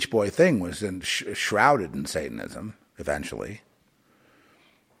Beach Boy thing was shrouded in Satanism, eventually.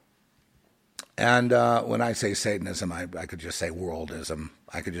 And when I say Satanism, I could just say worldism.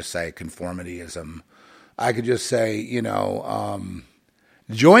 I could just say conformityism. I could just say,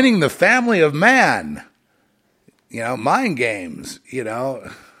 joining the family of man. Mind games,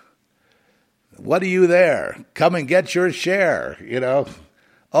 What are you there? Come and get your share,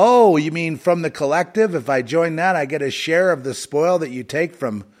 Oh, you mean from the collective? If I join that, I get a share of the spoil that you take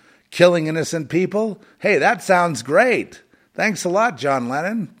from killing innocent people. Hey, that sounds great. Thanks a lot, John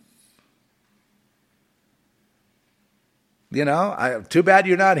Lennon. You know, too bad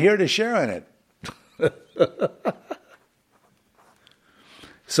you're not here to share in it.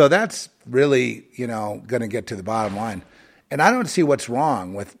 So that's really, going to get to the bottom line. And I don't see what's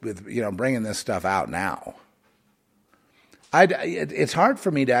wrong with bringing this stuff out now. It's hard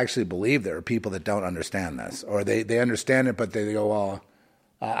for me to actually believe there are people that don't understand this, or they understand it, but they go, well,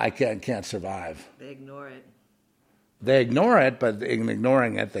 I can't survive. They ignore it. They ignore it, but in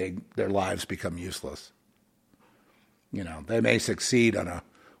ignoring it, their lives become useless. They may succeed on a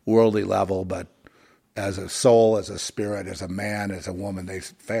worldly level, but as a soul, as a spirit, as a man, as a woman, they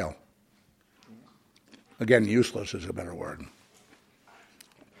fail. Again, useless is a better word.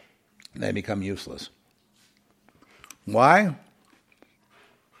 They become useless. Why?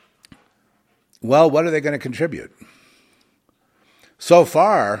 Well, what are they going to contribute? So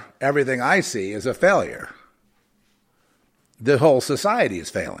far, everything I see is a failure. The whole society is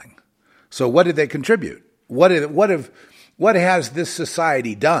failing. So what did they contribute? What has this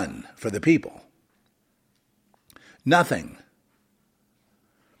society done for the people? Nothing.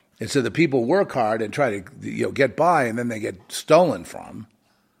 And so the people work hard and try to get by, and then they get stolen from.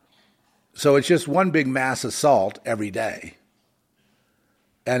 So it's just one big mass assault every day.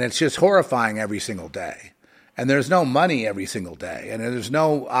 And it's just horrifying every single day. And there's no money every single day. And there's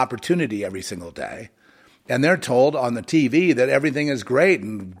no opportunity every single day. And they're told on the TV that everything is great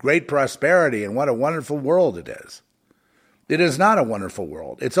and great prosperity and what a wonderful world it is. It is not a wonderful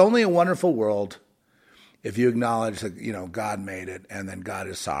world. It's only a wonderful world if you acknowledge that, God made it and then God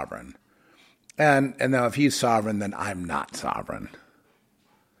is sovereign. And now if he's sovereign, then I'm not sovereign.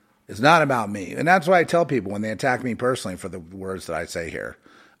 It's not about me. And that's why I tell people when they attack me personally for the words that I say here,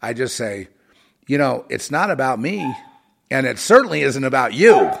 I just say, it's not about me, and it certainly isn't about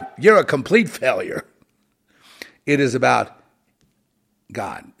you. You're a complete failure. It is about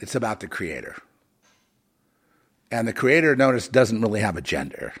God. It's about the Creator. And the Creator, notice, doesn't really have a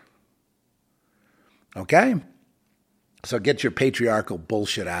gender. Okay? So get your patriarchal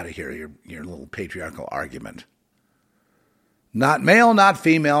bullshit out of here, your little patriarchal argument. Not male, not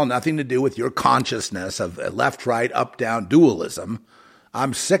female, nothing to do with your consciousness of left, right, up, down, dualism.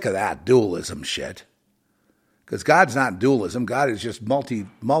 I'm sick of that dualism shit. Because God's not dualism. God is just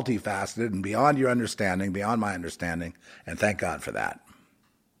multifaceted and beyond your understanding, beyond my understanding, and thank God for that.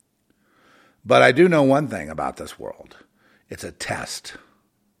 But I do know one thing about this world. It's a test.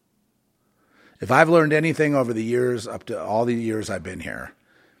 If I've learned anything over the years, up to all the years I've been here,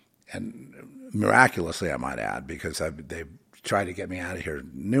 and miraculously I might add, because they've tried to get me out of here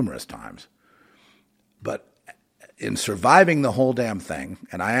numerous times. But in surviving the whole damn thing,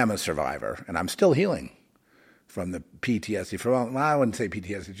 and I am a survivor, and I'm still healing from the PTSD. Well, I wouldn't say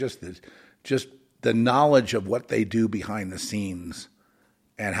PTSD, just the knowledge of what they do behind the scenes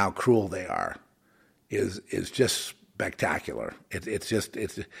and how cruel they are is just spectacular.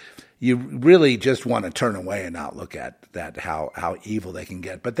 It's you really just want to turn away and not look at that how evil they can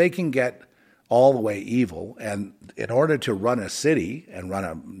get. But they can get all the way evil, and in order to run a city and run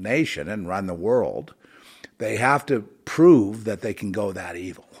a nation and run the world, they have to prove that they can go that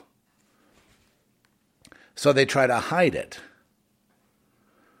evil. So they try to hide it.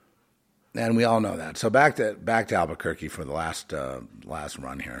 And we all know that. So back to Albuquerque for the last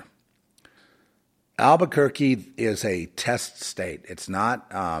run here. Albuquerque is a test state. It's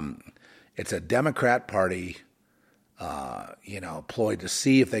not. It's a Democrat Party, ploy to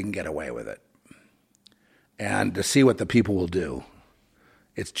see if they can get away with it, and to see what the people will do.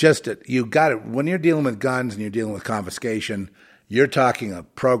 It's just you got it when you're dealing with guns and you're dealing with confiscation. You're talking a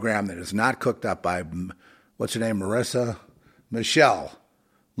program that is not cooked up by what's her name, Michelle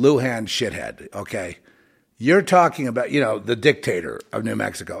Lujan shithead. Okay. You're talking about, the dictator of New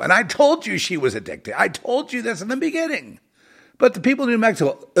Mexico. And I told you she was a dictator. I told you this in the beginning. But the people of New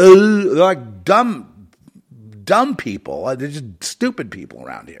Mexico, they're like dumb people. They're just stupid people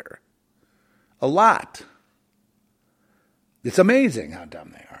around here. A lot. It's amazing how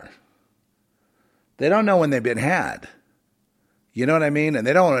dumb they are. They don't know when they've been had. You know what I mean? And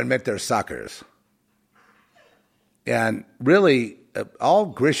they don't want to admit they're suckers. And really,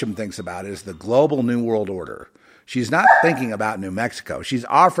 all Grisham thinks about is the global New World Order. She's not thinking about New Mexico. She's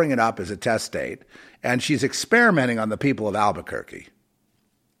offering it up as a test state, and she's experimenting on the people of Albuquerque.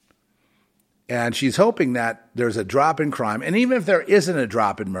 And she's hoping that there's a drop in crime. And even if there isn't a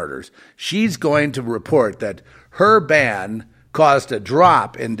drop in murders, she's going to report that her ban caused a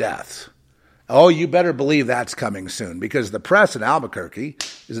drop in deaths. Oh, you better believe that's coming soon, because the press in Albuquerque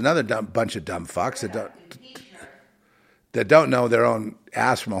is another bunch of dumb fucks that don't. that don't know their own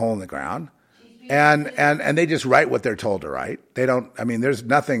ass from a hole in the ground, and they just write what they're told to write. They don't. I mean, there's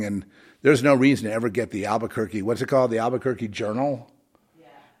nothing, and there's no reason to ever get the Albuquerque. What's it called? The Albuquerque Journal,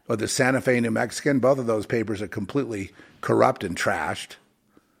 or the Santa Fe New Mexican. Both of those papers are completely corrupt and trashed.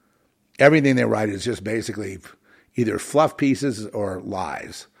 Everything they write is just basically either fluff pieces or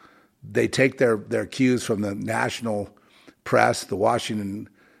lies. They take their cues from the national press, the Washington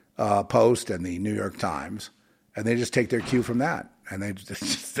Post, and the New York Times, and they just take their cue from that. And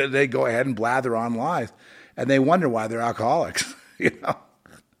they go ahead and blather on lies, and they wonder why they're alcoholics.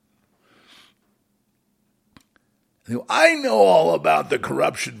 I know all about the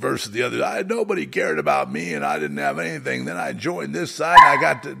corruption versus the other. Nobody cared about me, and I didn't have anything. Then I joined this side,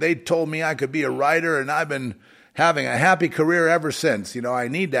 and they told me I could be a writer, and I've been having a happy career ever since. I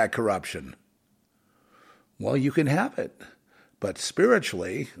need that corruption. Well, you can have it, but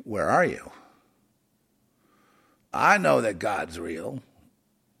spiritually, where are you? I know that God's real.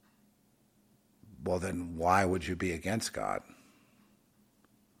 Well, then why would you be against God?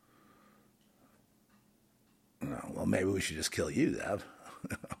 Well, maybe we should just kill you, Dev.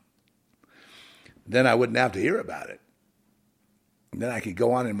 Then I wouldn't have to hear about it. And then I could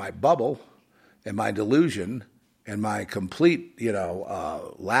go on in my bubble, and my delusion, and my complete,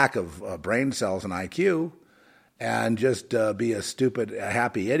 lack of brain cells and IQ, and just be a stupid,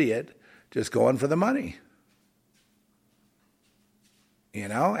 happy idiot, just going for the money.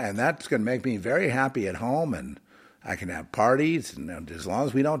 And that's going to make me very happy at home, and I can have parties, and as long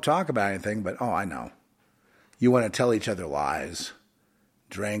as we don't talk about anything, but, I know. You want to tell each other lies,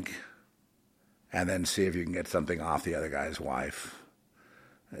 drink, and then see if you can get something off the other guy's wife.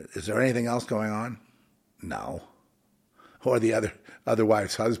 Is there anything else going on? No. Or the other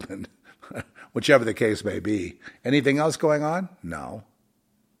wife's husband, whichever the case may be. Anything else going on? No.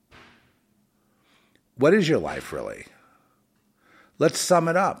 What is your life really? Let's sum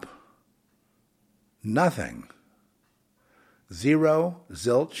it up. Nothing. Zero,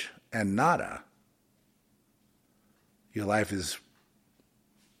 zilch, and nada. Your life is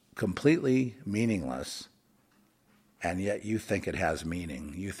completely meaningless, and yet you think it has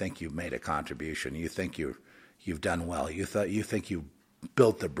meaning. You think you've made a contribution. You think you've done well. You think you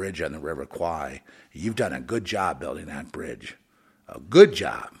built the bridge on the River Kwai. You've done a good job building that bridge. A good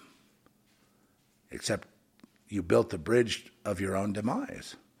job. Except you built the bridge of your own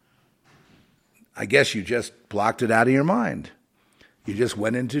demise. I guess you just blocked it out of your mind. You just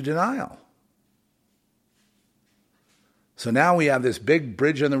went into denial. So now we have this big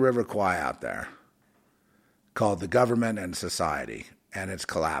bridge on the River Kwai out there called the government and society, and it's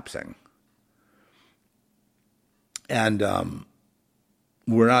collapsing. And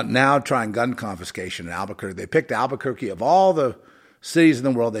we're not now trying gun confiscation in Albuquerque. They picked Albuquerque, of all the cities in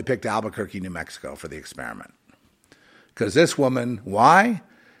the world, they picked Albuquerque, New Mexico for the experiment. Because this woman, why?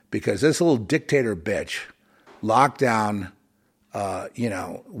 Because this little dictator bitch locked down,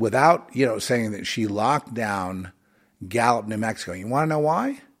 without, saying that she locked down Gallup, New Mexico. You want to know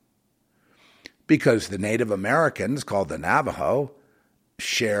why? Because the Native Americans, called the Navajo,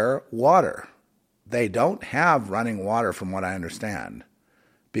 share water. They don't have running water, from what I understand,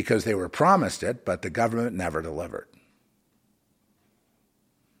 because they were promised it, but the government never delivered.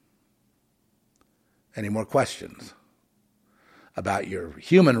 Any more questions about your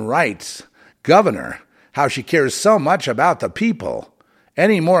human rights governor, how she cares so much about the people?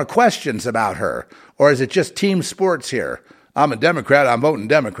 Any more questions about her? Or is it just team sports here? I'm a Democrat, I'm voting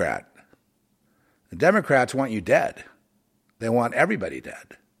Democrat. The Democrats want you dead. They want everybody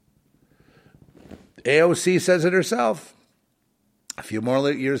dead. AOC says it herself. A few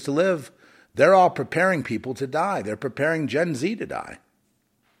more years to live. They're all preparing people to die. They're preparing Gen Z to die.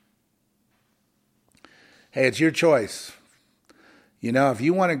 Hey, it's your choice. If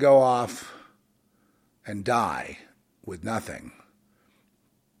you want to go off and die with nothing,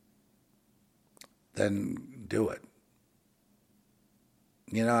 then do it.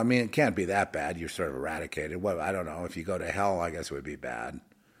 It can't be that bad. You're sort of eradicated. Well, I don't know. If you go to hell, I guess it would be bad.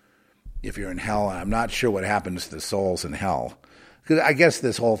 If you're in hell, I'm not sure what happens to the souls in hell. Because I guess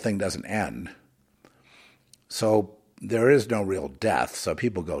this whole thing doesn't end. So there is no real death, so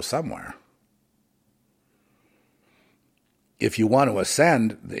people go somewhere. If you want to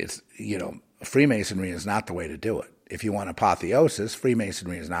ascend, it's, Freemasonry is not the way to do it. If you want apotheosis,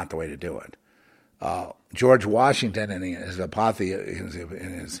 Freemasonry is not the way to do it. George Washington in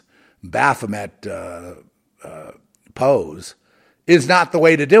his Baphomet pose is not the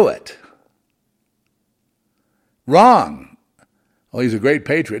way to do it. Wrong. Oh, he's a great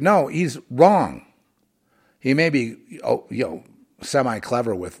patriot. No, he's wrong. He may be,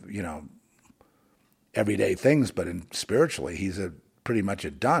 semi-clever with, everyday things, but spiritually, he's pretty much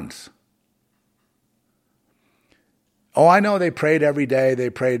a dunce. Oh, I know they prayed every day. They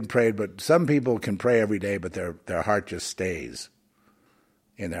prayed and prayed, but some people can pray every day, but their heart just stays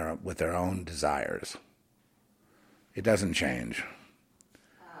with their own desires. It doesn't change.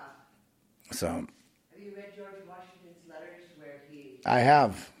 So. Have you read George Washington's letters where he? I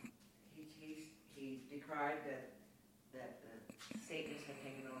have. He decried that Satanists have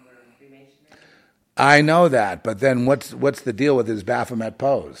taken over Freemasonry. I know that, but then what's the deal with his Baphomet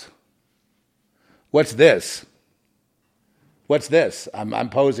pose? What's this? What's this? I'm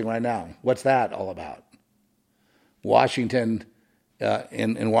posing right now. What's that all about? Washington,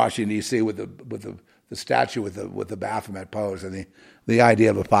 in Washington D.C. with the statue with the Baphomet pose and the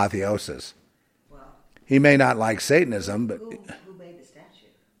idea of apotheosis. Well, he may not like Satanism, but who made the statue?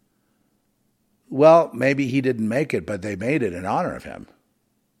 Well, maybe he didn't make it, but they made it in honor of him.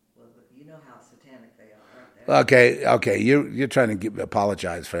 Well, but you know how satanic they are, aren't they? Okay. You're trying to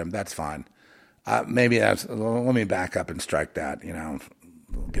apologize for him. That's fine. Maybe let me back up and strike that.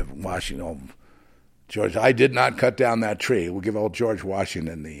 Give Washington, George. I did not cut down that tree. We'll give old George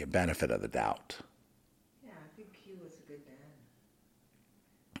Washington the benefit of the doubt. Yeah, I think he was a good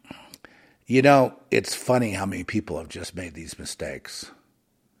man. It's funny how many people have just made these mistakes.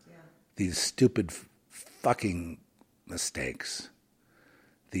 Yeah. These stupid fucking mistakes.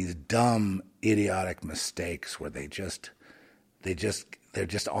 These dumb, idiotic mistakes where they're just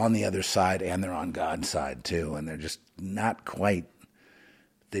on the other side and they're on God's side too, and they're just not quite.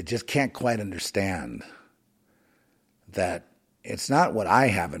 They just can't quite understand that it's not what I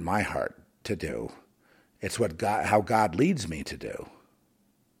have in my heart to do. It's how God leads me to do.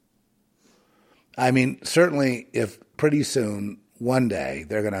 I mean, certainly if pretty soon, one day,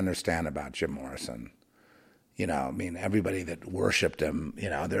 they're going to understand about Jim Morrison. Everybody that worshipped him,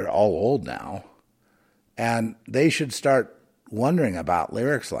 they're all old now. And they should start wondering about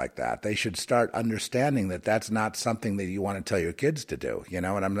lyrics like that. They should start understanding that that's not something that you want to tell your kids to do. You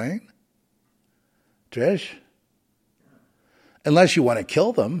know what I'm saying? Trish? Unless you want to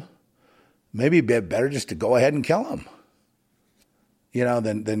kill them, maybe it'd be better just to go ahead and kill them.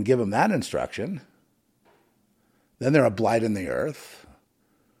 Than give them that instruction. Then they're a blight in the earth.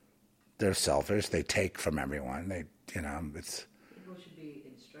 They're selfish. They take from everyone. It's... People should be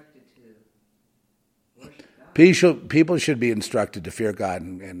instructed to worship God. People should be instructed to fear God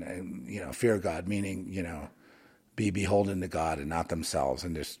and fear God, meaning, be beholden to God and not themselves,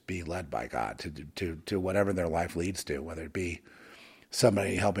 and just be led by God to whatever their life leads to, whether it be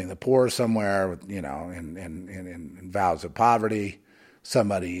somebody helping the poor somewhere, in vows of poverty,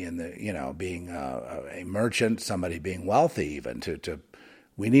 somebody being a merchant, somebody being wealthy, even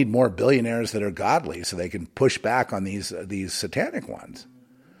we need more billionaires that are godly so they can push back on these satanic ones.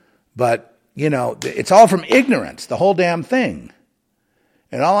 But it's all from ignorance, the whole damn thing.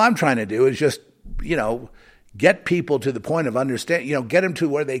 And all I'm trying to do is just, get people to the point of understanding, get them to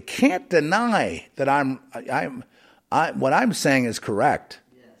where they can't deny that what I'm saying is correct.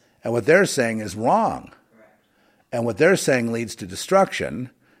 Yes. And what they're saying is wrong. Correct. And what they're saying leads to destruction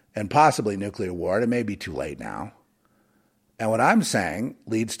and possibly nuclear war. It may be too late now. And what I'm saying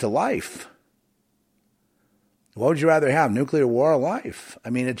leads to life. What would you rather have, nuclear war or life? I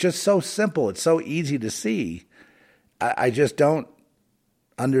mean, it's just so simple. It's so easy to see. I just don't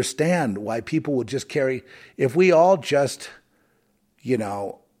understand why people would just carry... If we all just,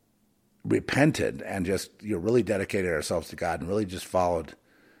 repented and just really dedicated ourselves to God and really just followed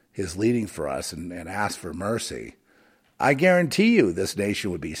his leading for us and asked for mercy, I guarantee you this nation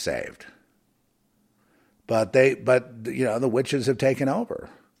would be saved. But the witches have taken over.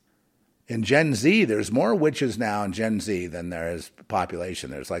 In Gen Z, there's more witches now in Gen Z than there is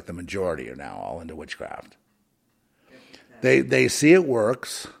population. There's like the majority are now all into witchcraft. They see it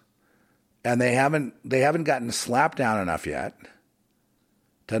works, and they haven't gotten slapped down enough yet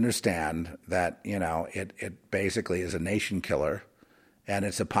to understand that it basically is a nation killer, and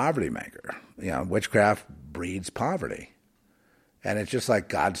it's a poverty maker. Witchcraft breeds poverty. And it's just like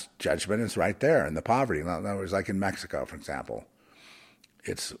God's judgment is right there in the poverty. In other words, like in Mexico, for example.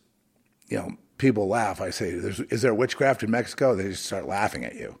 It's, people laugh. I say, is there witchcraft in Mexico? They just start laughing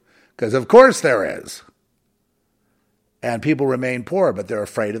at you. Because of course there is. And people remain poor, but they're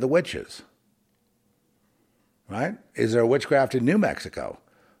afraid of the witches. Right? Is there witchcraft in New Mexico?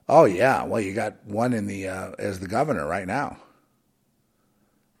 Oh, yeah. Well, you got one as the governor right now.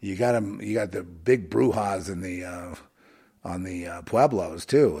 You got the big brujas on the Pueblos,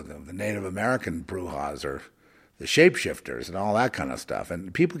 too, the Native American brujas or the shapeshifters and all that kind of stuff.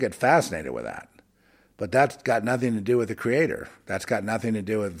 And people get fascinated with that. But that's got nothing to do with the Creator. That's got nothing to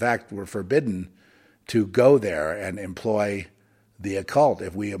do with, in fact, we're forbidden to go there and employ the occult.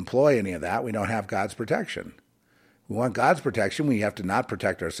 If we employ any of that, we don't have God's protection. We want God's protection. We have to not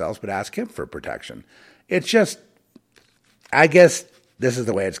protect ourselves, but ask him for protection. It's just, I guess this is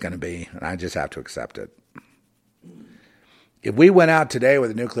the way it's going to be, and I just have to accept it. If we went out today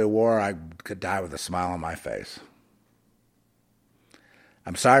with a nuclear war, I could die with a smile on my face.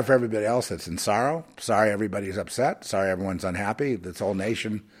 I'm sorry for everybody else that's in sorrow. Sorry everybody's upset. Sorry everyone's unhappy. This whole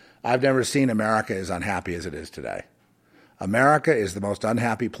nation, I've never seen America as unhappy as it is today. America is the most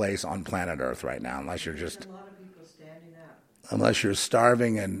unhappy place on planet Earth right now, unless you're just, unless you're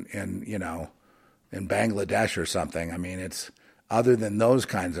starving in Bangladesh or something. I mean, it's, other than those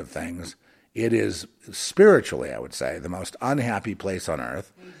kinds of things, it is spiritually, I would say, the most unhappy place on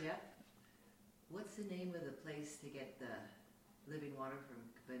earth. Hey, Jeff, what's the name of the place to get the living water from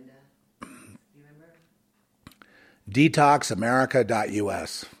Kabinda? You remember?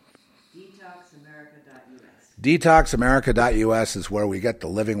 Detoxamerica.us. Detoxamerica.us. Detoxamerica.us is where we get the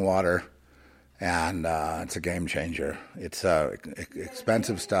living water, and it's a game changer. It's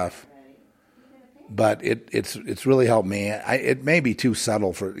expensive stuff, but it's really helped me. It may be too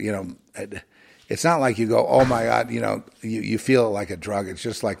subtle for, it's not like you go, oh my God, you feel it like a drug. It's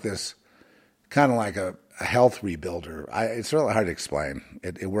just like this, kind of like a health rebuilder. It's really hard to explain.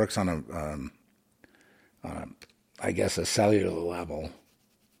 It works on a cellular level.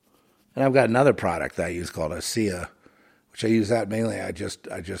 And I've got another product that I use called ASEA, which I use that mainly. I just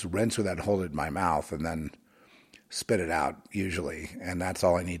rinse with that, hold it in my mouth, and then spit it out usually. And that's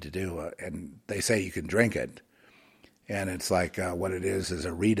all I need to do. And they say you can drink it. And it's like what it is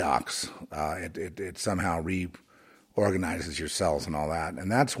a redox. It somehow reorganizes your cells and all that.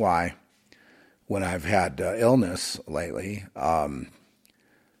 And that's why when I've had illness lately, I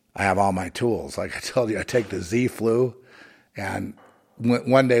have all my tools. Like I told you, I take the Z flu, and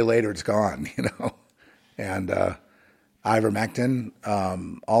one day later it's gone, And ivermectin,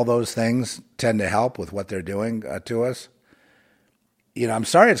 all those things tend to help with what they're doing to us. I'm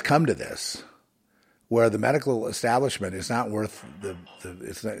sorry it's come to this, where the medical establishment is not worth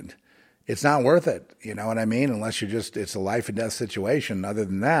it's not worth it. You know what I mean? Unless it's a life and death situation. Other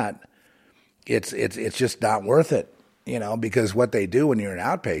than that, it's just not worth it. Because what they do when you're an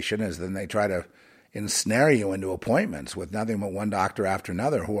outpatient is then they try to ensnare you into appointments with nothing but one doctor after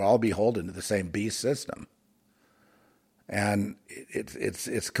another, who are all beholden to the same beast system. And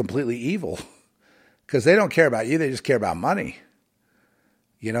it's completely evil, because they don't care about you; they just care about money.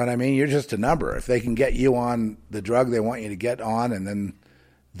 You know what I mean? You're just a number. If they can get you on the drug they want you to get on, and then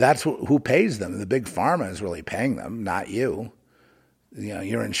that's who pays them. The big pharma is really paying them, not you.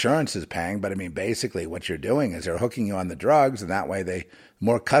 Your insurance is paying, but I mean, basically what you're doing is they're hooking you on the drugs, and that way the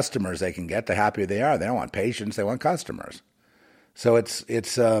more customers they can get, the happier they are. They don't want patients, they want customers. So it's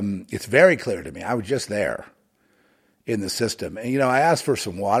very clear to me. I was just there in the system. And, I asked for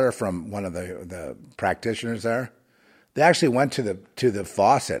some water from one of the practitioners there. They actually went to the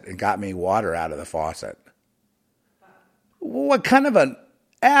faucet and got me water out of the faucet. What kind of an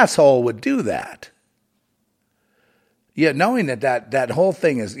asshole would do that? Yeah, knowing that whole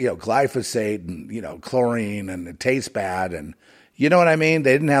thing is, glyphosate and, chlorine, and it tastes bad, and you know what I mean?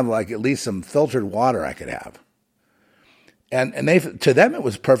 They didn't have at least some filtered water I could have. And to them it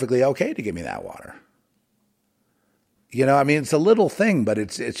was perfectly okay to give me that water. It's a little thing, but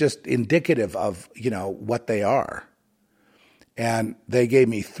it's just indicative of, what they are. And they gave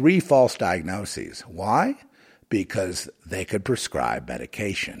me 3 false diagnoses. Why? Because they could prescribe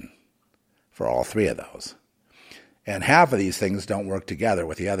medication for all 3 of those. And half of these things don't work together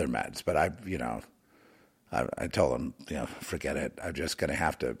with the other meds. But I told them, forget it. I'm just going to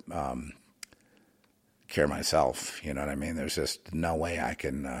have to cure myself. You know what I mean? There's just no way I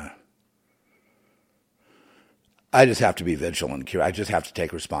can. I just have to be vigilant. I just have to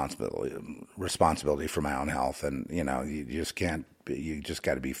take responsibility for my own health. And, you just can't, you just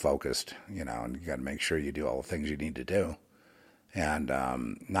got to be focused, and you got to make sure you do all the things you need to do and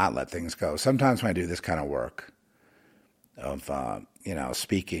not let things go. Sometimes when I do this kind of work of,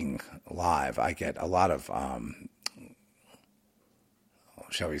 speaking live, I get a lot of,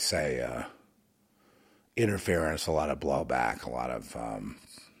 shall we say, interference, a lot of blowback, a lot of,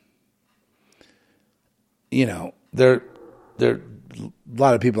 there a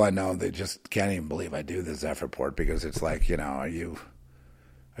lot of people I know, they just can't even believe I do this Zeph report, because it's like, are you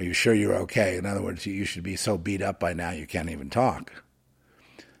sure you're okay? In other words, you should be so beat up by now you can't even talk.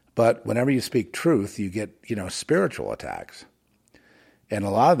 But whenever you speak truth, you get, spiritual attacks. And a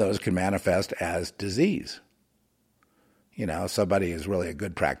lot of those can manifest as disease. Somebody is really a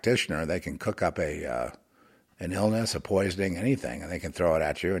good practitioner, they can cook up a an illness, a poisoning, anything, and they can throw it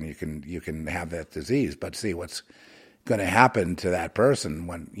at you, and you can have that disease. But see, what's going to happen to that person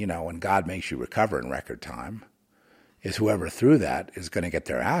when God makes you recover in record time is whoever threw that is going to get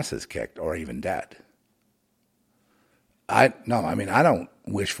their asses kicked or even dead. I don't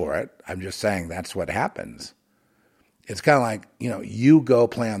wish for it. I'm just saying that's what happens. It's kind of like, you go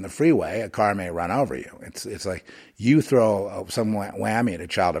play on the freeway, a car may run over you. It's like you throw some whammy at a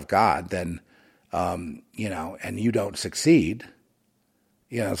child of God, then, and you don't succeed.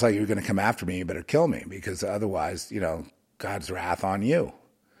 It's like you're going to come after me, you better kill me, because otherwise, God's wrath on you.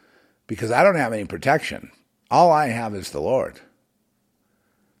 Because I don't have any protection. All I have is the Lord.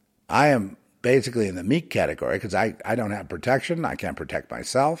 I am basically in the meek category because I don't have protection. I can't protect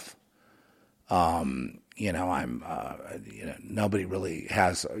myself. Nobody really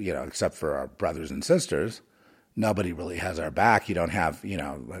has, except for our brothers and sisters, nobody really has our back. You don't have,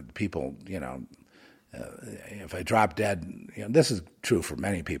 people, if I drop dead, this is true for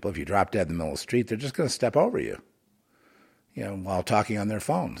many people. If you drop dead in the middle of the street, they're just going to step over you, while talking on their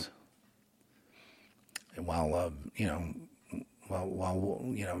phones. While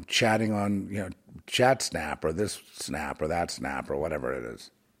chatting on, chat snap or this snap or that snap or whatever it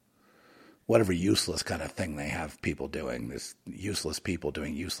is. Whatever useless kind of thing they have people doing, this useless people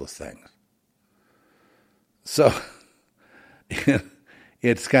doing useless things. So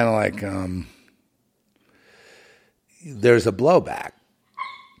it's kind of like there's a blowback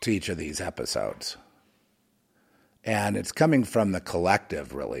to each of these episodes. And it's coming from the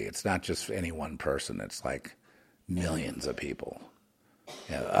collective, really. It's not just any one person. It's like millions of people.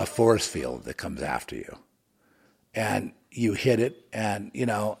 A force field that comes after you. And you hit it, and,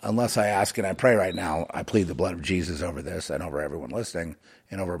 unless I ask and I pray right now, I plead the blood of Jesus over this and over everyone listening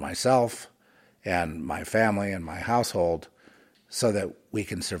and over myself and my family and my household so that we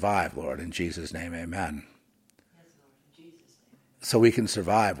can survive, Lord. In Jesus' name, amen. Yes, Lord, in Jesus' name. So we can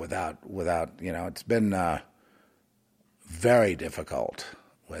survive without it's been very difficult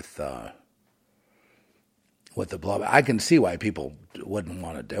with the blowback. I can see why people wouldn't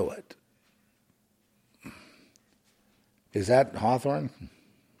want to do it. Is that Hawthorne?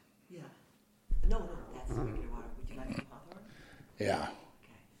 Yeah. No, that's regular water. Would you like some Hawthorne? Yeah. Okay.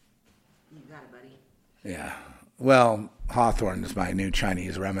 You got it, buddy. Yeah. Well, Hawthorne is my new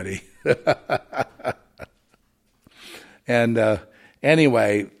Chinese remedy. And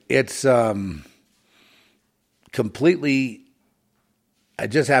anyway, it's completely... I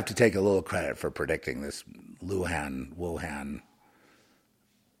just have to take a little credit for predicting this Wuhan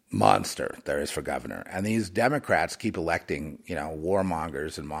monster there is for governor. And these Democrats keep electing,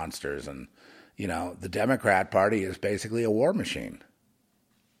 warmongers and monsters. And, the Democrat Party is basically a war machine.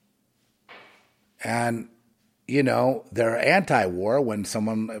 And, they're anti-war when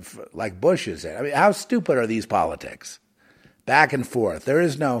someone like Bush is in. I mean, how stupid are these politics? Back and forth. There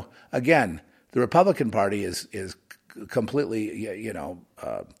is no, again, the Republican Party is completely,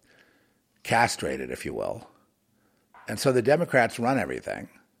 castrated, if you will. And so the Democrats run everything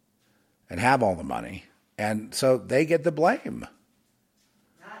and have all the money, and so they get the blame.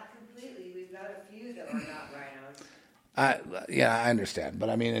 Not completely. We've got a few that are not rhinos. I understand, but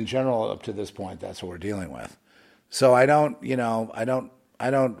I mean, in general, up to this point, that's what we're dealing with. So I don't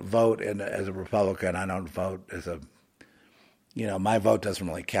vote as a Republican. I don't vote as a, my vote doesn't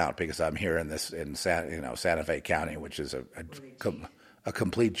really count because I'm here in Santa Fe County, which is a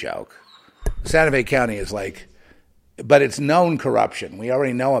complete joke. Santa Fe County is like. But it's known corruption. We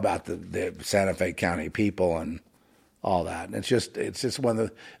already know about the Santa Fe County people and all that. And it's just one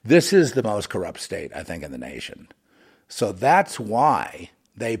of this is the most corrupt state, I think, in the nation. So that's why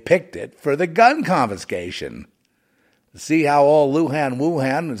they picked it for the gun confiscation. See how old Lujan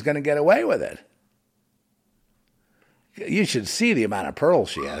Wuhan is going to get away with it. You should see the amount of pearls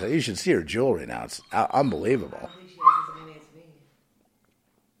she has. You should see her jewelry now. It's unbelievable. I don't think she has as many as me.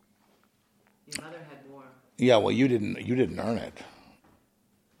 Your mother had more. Yeah, well, you didn't earn it.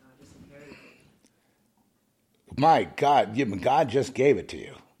 No, I just inherited it. My God, God just gave it to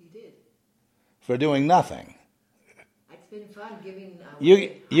you. He did. For doing nothing. It's been fun giving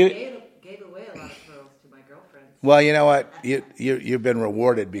You gave away a lot of pearls to my girlfriends. Well, you know what? You've been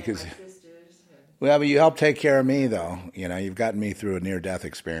rewarded because... And my sisters. Well, but you helped take care of me, though. You've gotten me through near-death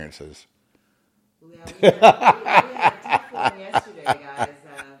experiences. We had a tough one yesterday, guys.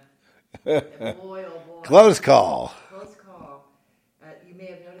 Boy, oh boy. Close call. Close call. You may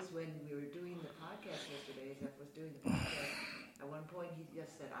have noticed when we were doing the podcast yesterday, Zeph was doing the podcast, at one point he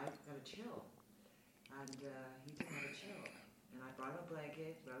just said, I've got to chill. And he didn't have a chill. And I brought him a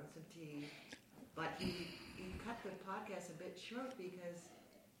blanket, brought him some tea. But he cut the podcast a bit short because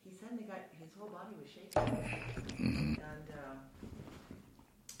he suddenly got, his whole body was shaking. And,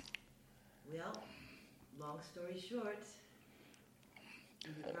 well, long story short,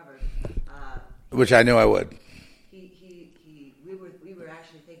 he recovered. Which I knew I would. We were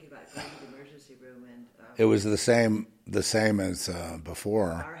actually thinking about going to the emergency room, and it was the same as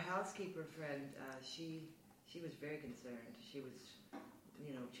before. Our housekeeper friend, she was very concerned. She was,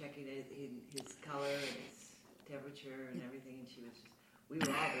 checking his color and his temperature and everything, and we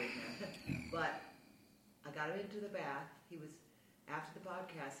were all very nervous. But I got him into the bath. He was, after the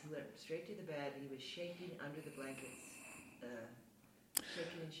podcast, he went straight to the bed, and he was shaking under the blankets,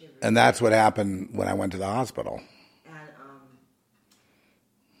 shaking and shivering. And that's what happened when I went to the hospital. And,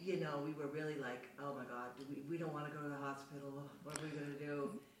 we were really like, oh my God, we don't want to go to the hospital. What are we going to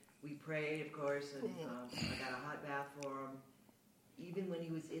do? We prayed, of course, and I got a hot bath for him. Even when he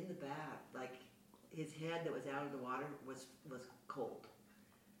was in the bath, like his head that was out of the water was cold.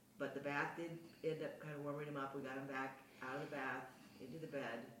 But the bath did end up kind of warming him up. We got him back out of the bath, into the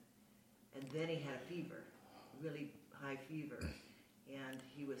bed, and then he had a fever, really high fever, and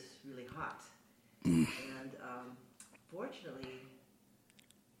he was really hot. And fortunately,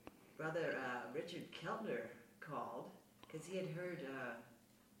 Brother Richard Keltner called because he had heard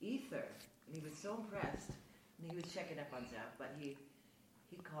ether, and he was so impressed, and he was checking up on Zeph, but he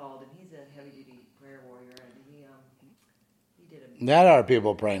called, and he's a heavy-duty prayer warrior, and he did a That are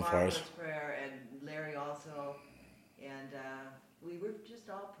people praying for us. prayer, and Larry also, and we were just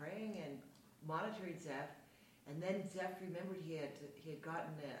all praying and monitoring Zeph, and then Zeph remembered he had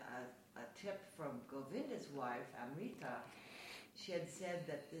gotten a tip from Govinda's wife, Amrita. She had said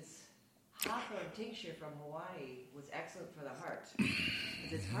that this hawthorn tincture from Hawaii was excellent for the heart.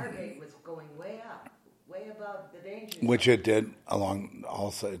 His heart rate was going way up, way above the danger zone. Which it did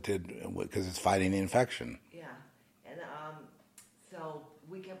because it's fighting the infection. Yeah. And so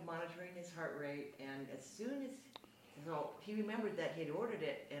we kept monitoring his heart rate, and as soon as, he remembered that he had ordered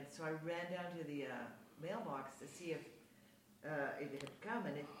it, and so I ran down to the mailbox to see if it had come,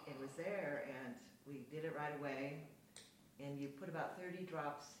 and it was there, and we did it right away. And you put about 30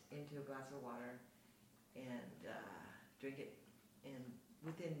 drops into a glass of water and drink it. And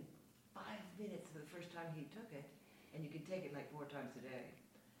within 5 minutes of the first time he took it, and you can take it like 4 times a day,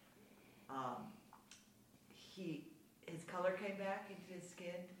 his color came back into his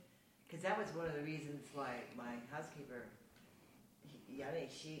skin. Because that was one of the reasons why my housekeeper,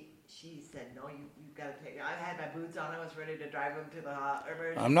 she said, no, you've got to take it. I had my boots on. I was ready to drive him to the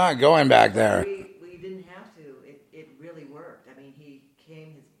emergency. I'm not going back there. We didn't have to. It really worked. I mean, he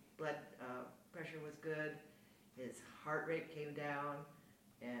came, his blood pressure was good, his heart rate came down,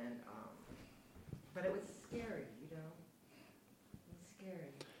 and but it was scary, It was scary.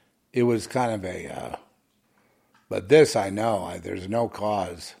 It was kind of but this I know, there's no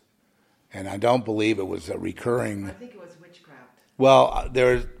cause, and I don't believe it was a recurring. I think it was witchcraft. Well,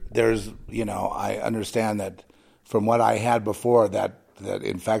 there's I understand that from what I had before, that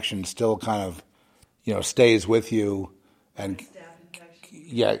infection still kind of, stays with you, and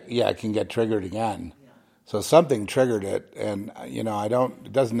it can get triggered again. Yeah. So something triggered it, and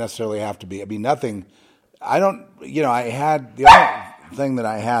it doesn't necessarily have to be. I mean, nothing. I don't. I had the only thing that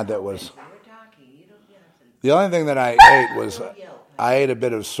I had that was. The only thing that I ate was I ate a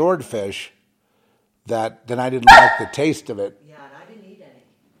bit of swordfish. That then I didn't like the taste of it. Yeah, and I didn't eat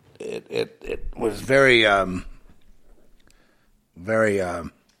any. It was very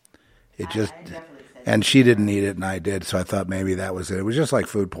It just. And she didn't eat it, and I did, so I thought maybe that was it. It was just like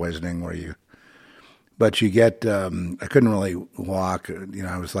food poisoning, but you get. I couldn't really walk.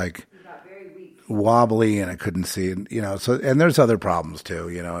 I was like wobbly, and I couldn't see. So and there's other problems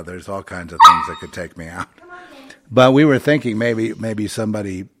too. There's all kinds of things that could take me out. But we were thinking maybe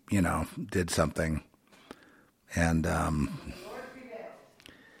somebody did something, and I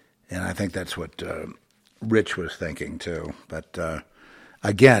think that's what Rich was thinking too. But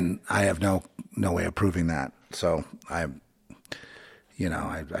again, I have no way of proving that. So I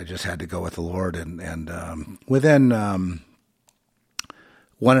just had to go with the Lord, and within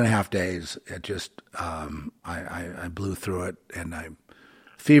 1.5 days, it just I blew through it, and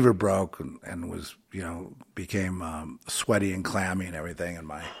fever broke and was became sweaty and clammy and everything, and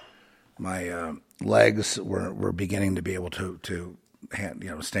my legs were beginning to be able to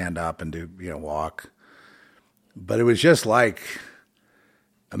stand up and do walk, but it was just like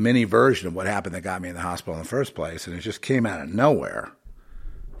a mini version of what happened that got me in the hospital in the first place, and it just came out of nowhere,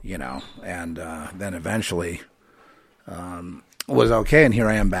 and then eventually was okay, and here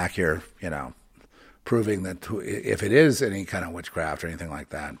I am back here, proving that if it is any kind of witchcraft or anything like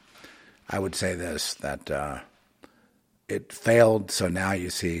that, I would say this, that it failed. So now you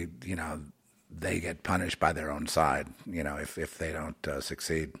see, they get punished by their own side, if they don't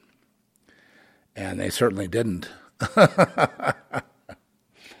succeed. And they certainly didn't.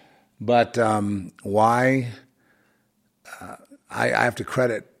 But why? I have to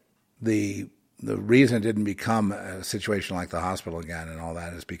credit the reason it didn't become a situation like the hospital again and all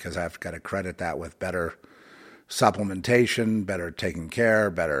that is because I've got to credit that with better supplementation, better taking care,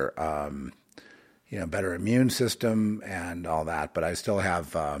 better better immune system and all that. But I still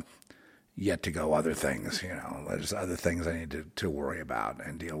have yet to go other things. There's other things I need to worry about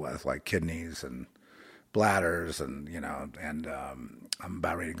and deal with, like kidneys and bladders, and I'm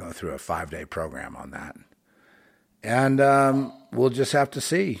about ready to go through a 5-day program on that. And we'll just have to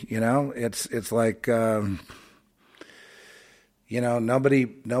see. It's like nobody.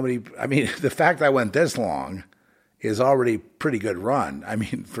 I mean, the fact I went this long is already pretty good run. I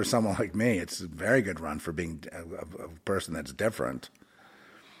mean, for someone like me, it's a very good run for being a person that's different.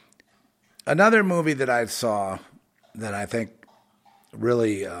 Another movie that I saw that I think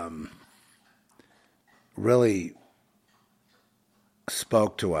really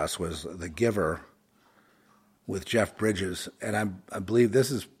spoke to us was The Giver with Jeff Bridges, and I believe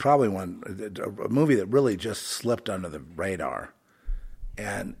this is probably a movie that really just slipped under the radar,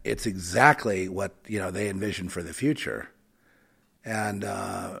 and it's exactly what they envisioned for the future, and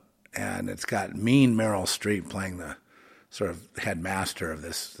it's got mean Meryl Streep playing the sort of headmaster of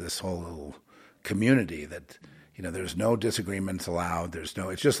this whole little community that there's no disagreements allowed. It's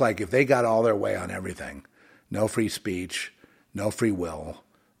just like if they got all their way on everything, no free speech, no free will,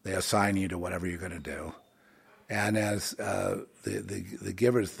 they assign you to whatever you're going to do. And as the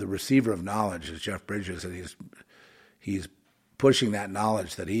giver, the receiver of knowledge is Jeff Bridges, and he's pushing that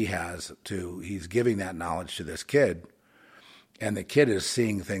knowledge that he has he's giving that knowledge to this kid, and the kid is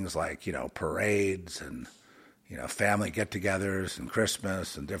seeing things like parades and family get-togethers and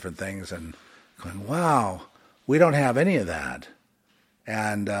Christmas and different things, and going, wow, we don't have any of that.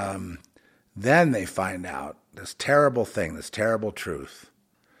 And then they find out this terrible thing, this terrible truth,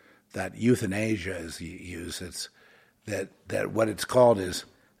 that euthanasia is used. It's that what it's called is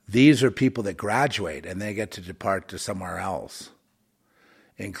these are people that graduate and they get to depart to somewhere else,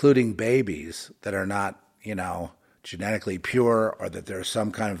 including babies that are not, genetically pure, or that there's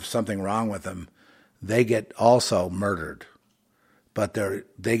some kind of something wrong with them. They get also murdered, but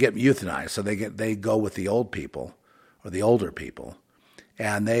they get euthanized. So they go with the old people or the older people,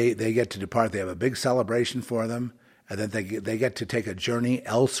 and they get to depart. They have a big celebration for them. And then they get to take a journey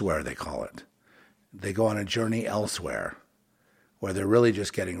elsewhere, they call it. They go on a journey elsewhere where they're really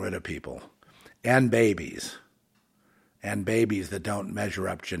just getting rid of people and babies that don't measure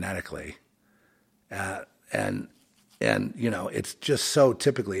up genetically. And it's just so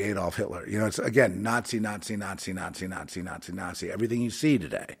typically Adolf Hitler. It's, again, Nazi. Everything you see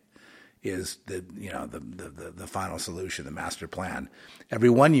today is the final solution, the master plan. Every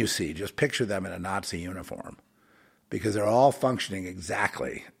one you see, just picture them in a Nazi uniform, because they're all functioning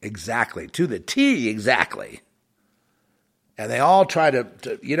exactly, to the T, exactly. And they all try to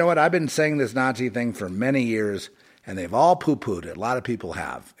I've been saying this Nazi thing for many years, and they've all poo-pooed it. A lot of people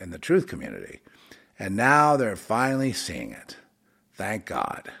have in the truth community. And now they're finally seeing it. Thank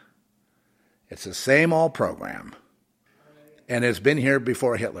God. It's the same old program. And it's been here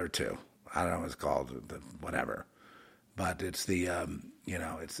before Hitler, too. I don't know what it's called, whatever. But it's the,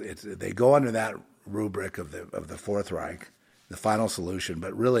 they go under that rubric of the Fourth Reich, the final solution,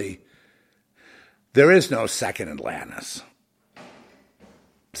 but really there is no second Atlantis.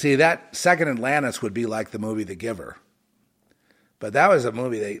 See, that second Atlantis would be like the movie The Giver. But that was a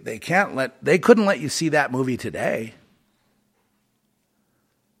movie they couldn't let you see that movie today.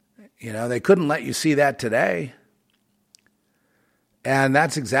 They couldn't let you see that today. And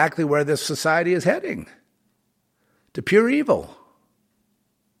that's exactly where this society is heading. To pure evil.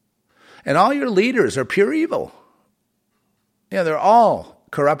 And all your leaders are pure evil. They're all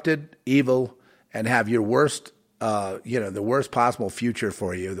corrupted, evil, and have your worst, the worst possible future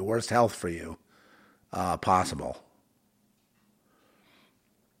for you, the worst health for you possible.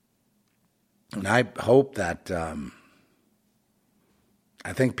 And I hope that,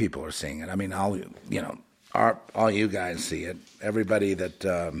 I think people are seeing it. I mean, all you guys see it. Everybody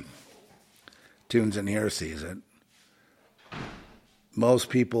that tunes in here sees it. Most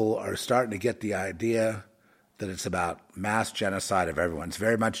people are starting to get the idea that it's about mass genocide of everyone. It's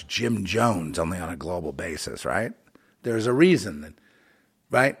very much Jim Jones, only on a global basis, right? There's a reason,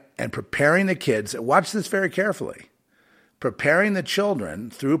 right? And preparing the kids, watch this very carefully, preparing the children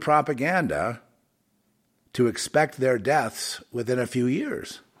through propaganda to expect their deaths within a few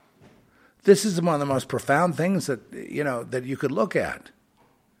years. This is one of the most profound things that you could look at.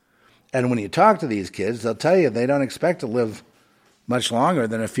 And when you talk to these kids, they'll tell you they don't expect to live much longer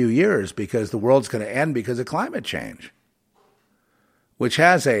than a few years because the world's going to end because of climate change, which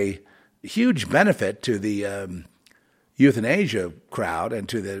has a huge benefit to the euthanasia crowd and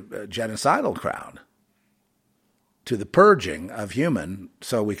to the genocidal crowd, to the purging of human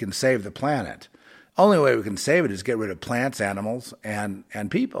so we can save the planet. Only way we can save it is get rid of plants, animals, and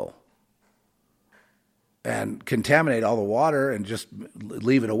people, and contaminate all the water and just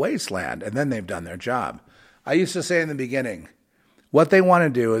leave it a wasteland, and then they've done their job. I used to say in the beginning, what they want to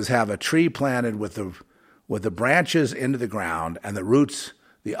do is have a tree planted with the branches into the ground and the roots,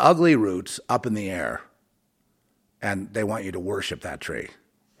 the ugly roots, up in the air, and they want you to worship that tree.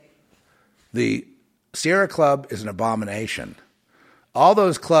 The Sierra Club is an abomination. All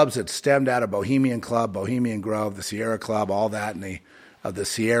those clubs that stemmed out of Bohemian Club, Bohemian Grove, the Sierra Club, all that, and the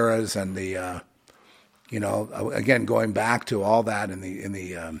Sierras and the again, going back to all that in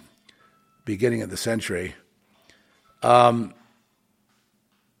the beginning of the century. Yeah,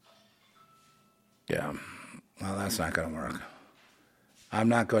 well, that's not going to work. I'm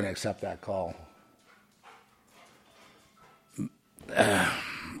not going to accept that call.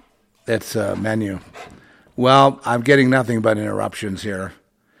 It's a menu. Well, I'm getting nothing but interruptions here,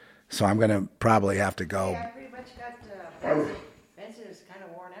 so I'm going to probably have to go. Yeah, I pretty much got Benson is kind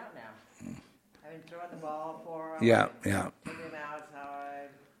of worn out now. I've been throwing the ball for him. Yeah. Taking him outside.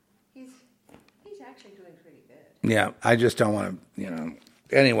 He's actually doing pretty good. Yeah, I just don't want to,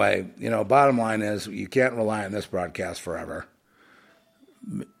 Anyway, bottom line is you can't rely on this broadcast forever.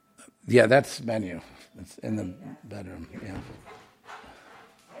 Yeah, that's menu. It's in the bedroom. Yeah.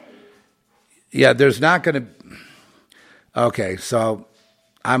 Yeah, there's not going to... Okay, so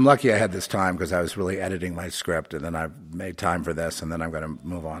I'm lucky I had this time because I was really editing my script, and then I made time for this, and then I'm going to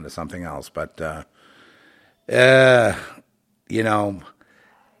move on to something else. But, don't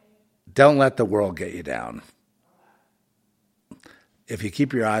let the world get you down. If you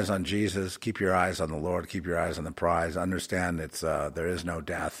keep your eyes on Jesus, keep your eyes on the Lord, keep your eyes on the prize, understand there is no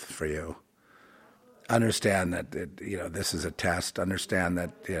death for you. Understand that this is a test. Understand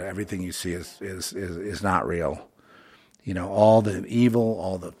that everything you see is not real. All the evil,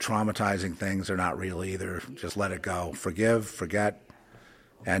 all the traumatizing things are not real either. Just let it go. Forgive, forget,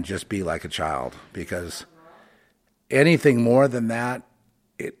 and just be like a child. Because anything more than that,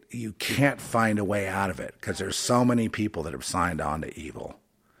 you can't find a way out of it because there's so many people that have signed on to evil.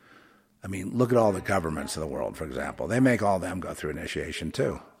 I mean, look at all the governments of the world, for example. They make all of them go through initiation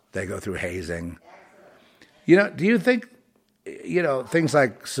too. They go through hazing. Do you think, things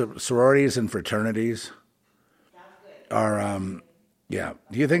like sororities and fraternities are, do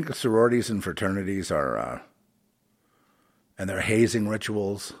you think sororities and fraternities are, and their hazing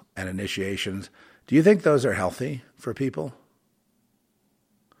rituals and initiations, do you think those are healthy for people?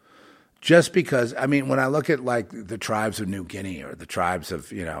 Just because, when I look at like the tribes of New Guinea or the tribes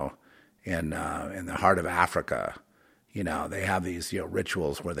of, in the heart of Africa, they have these,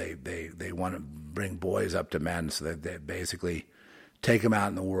 rituals where they want to bring boys up to men so that they basically take them out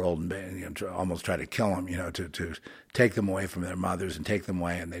in the world and almost try to kill them, to take them away from their mothers and take them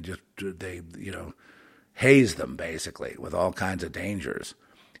away, and they haze them basically with all kinds of dangers,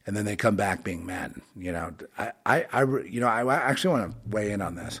 and then they come back being men. I actually want to weigh in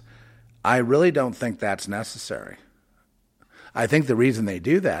on this. I really don't think that's necessary. I think the reason they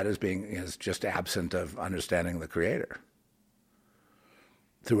do that is just absent of understanding the Creator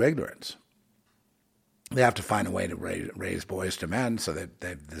through ignorance. They have to find a way to raise boys to men, so that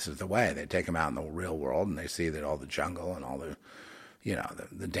this is the way. They take them out in the real world, and they see that all the jungle and all the,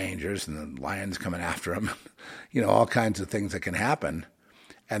 the dangers and the lions coming after them, all kinds of things that can happen.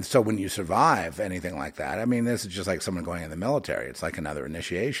 And so when you survive anything like that, this is just like someone going in the military. It's like another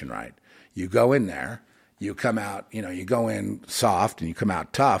initiation, right? You go in there, you come out, you go in soft and you come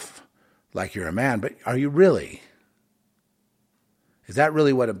out tough like you're a man, but are you really? Is that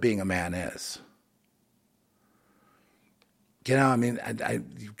really what being a man is?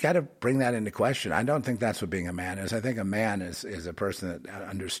 You've got to bring that into question. I don't think that's what being a man is. I think a man is a person that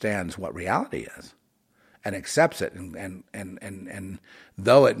understands what reality is and accepts it. And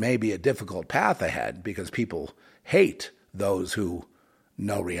though it may be a difficult path ahead because people hate those who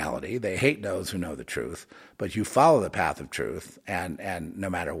know reality, they hate those who know the truth, but you follow the path of truth and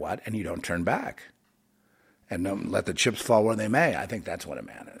no matter what, and you don't turn back. And don't let the chips fall where they may. I think that's what a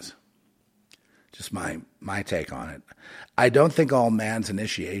man is. Just my take on it. I don't think all man's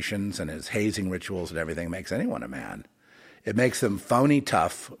initiations and his hazing rituals and everything makes anyone a man. It makes them phony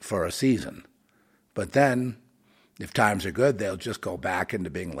tough for a season. But then, If times are good, they'll just go back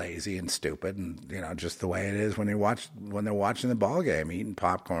into being lazy and stupid, and just the way it is when they're watching the ball game, eating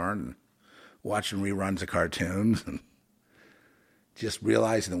popcorn, and watching reruns of cartoons, and just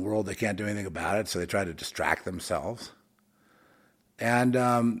realizing the world they can't do anything about it, so they try to distract themselves. And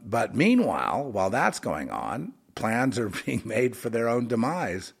but meanwhile, while that's going on, plans are being made for their own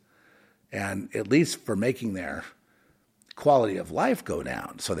demise, and at least for making their quality of life go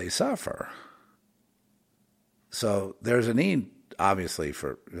down, so they suffer. So there's a need, obviously,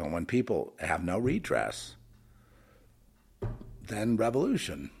 for when people have no redress, then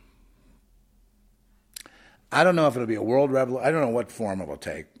revolution. I don't know if it'll be a world revolution. I don't know what form it will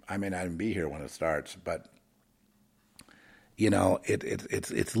take. I may not even be here when it starts, but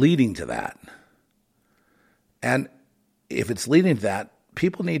it's leading to that. And if it's leading to that,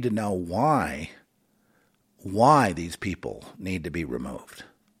 people need to know why these people need to be removed.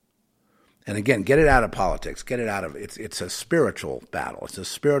 And again, get it out of politics. Get it out of it's a spiritual battle. It's a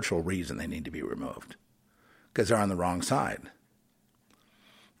spiritual reason they need to be removed, because they're on the wrong side.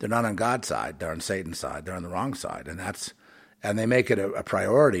 They're not on God's side. They're on Satan's side. They're on the wrong side, and they make it a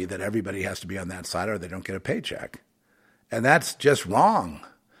priority that everybody has to be on that side, or they don't get a paycheck, and that's just wrong.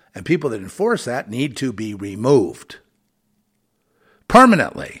 And people that enforce that need to be removed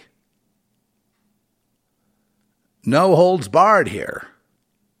permanently. No holds barred here.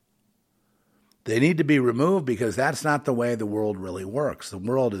 They need to be removed because that's not the way the world really works. The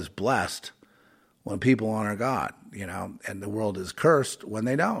world is blessed when people honor God, and the world is cursed when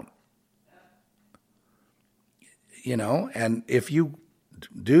they don't. And if you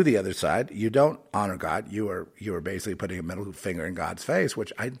do the other side, you don't honor God, you are basically putting a middle finger in God's face,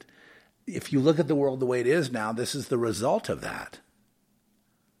 which if you look at the world the way it is now, this is the result of that.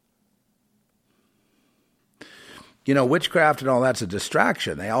 Witchcraft and all that's a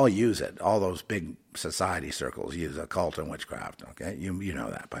distraction. They all use it. All those big society circles use occult and witchcraft. Okay, you know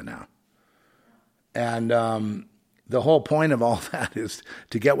that by now. And the whole point of all that is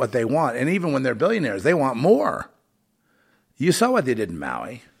to get what they want. And even when they're billionaires, they want more. You saw what they did in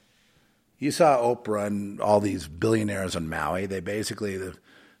Maui. You saw Oprah and all these billionaires in Maui. They basically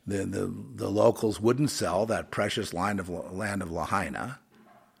the locals wouldn't sell that precious land of Lahaina,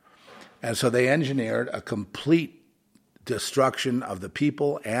 and so they engineered a complete destruction of the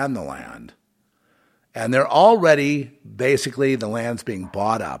people and the land. And they're already, basically, the land's being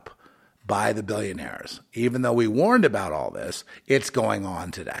bought up by the billionaires. Even though we warned about all this, it's going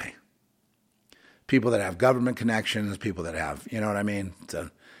on today. People that have government connections, people that have, you know what I mean? It's an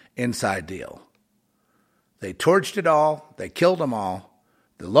inside deal. They torched it all. They killed them all.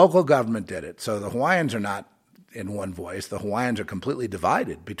 The local government did it. So the Hawaiians are not in one voice. The Hawaiians are completely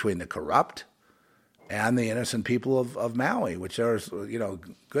divided between the corrupt and the innocent people of Maui, which are,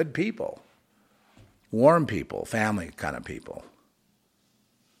 good people, warm people, family kind of people.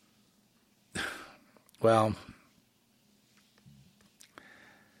 Well,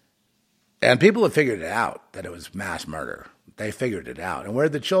 and people have figured it out that it was mass murder. They figured it out. And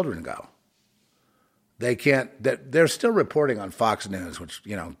where'd the children go? They can't, they're still reporting on Fox News, which,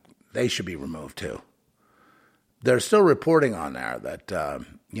 they should be removed too. They're still reporting on there that,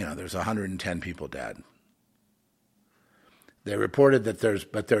 there's 110 people dead. They reported that there's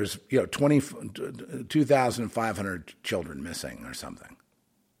 2,500 children missing or something.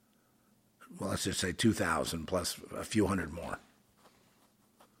 Well, let's just say 2,000 plus a few hundred more.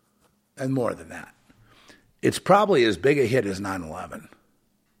 And more than that. It's probably as big a hit as 9/11.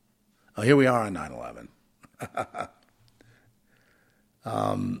 Oh, here we are on 9/11.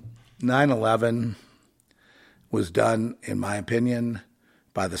 9/11 was done, in my opinion,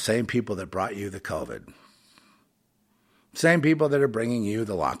 by the same people that brought you the COVID. Same people that are bringing you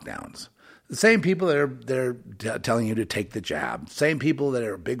the lockdowns. The same people that they're telling you to take the jab. Same people that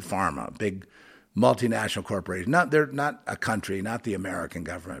are big pharma, big multinational corporations. They're not a country, not the American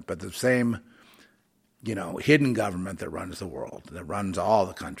government, but the same, hidden government that runs the world, that runs all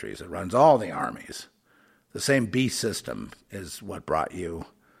the countries, that runs all the armies. The same beast system is what brought you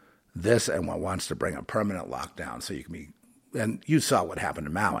this and what wants to bring a permanent lockdown so you can be. And you saw what happened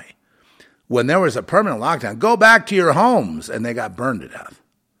to Maui. When there was a permanent lockdown, go back to your homes, and they got burned to death.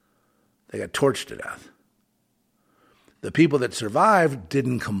 They got torched to death. The people that survived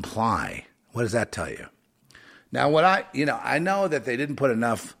didn't comply. What does that tell you? Now, I know that they didn't put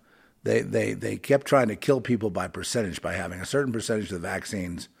enough. They kept trying to kill people by percentage, by having a certain percentage of the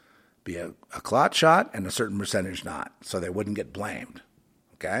vaccines be a clot shot and a certain percentage not, so they wouldn't get blamed.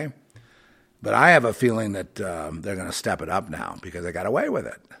 Okay? But I have a feeling that they're going to step it up now because they got away with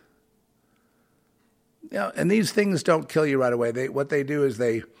it. And these things don't kill you right away. What they do is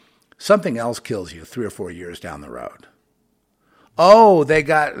they Something else kills you 3 or 4 years down the road. Oh, they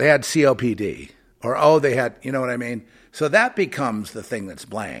had COPD. Or, oh, they had, you know what I mean? So that becomes the thing that's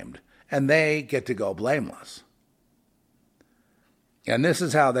blamed. And they get to go blameless. And this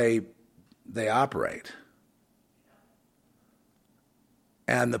is how they operate.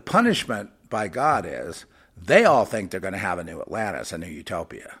 And the punishment by God is they all think they're going to have a new Atlantis, a new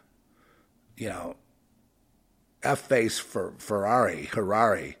utopia. You know, F-face for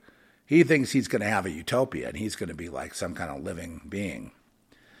Harari, he thinks he's going to have a utopia and he's going to be like some kind of living being.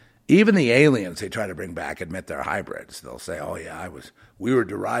 Even the aliens they try to bring back admit they're hybrids. They'll say, oh yeah, we were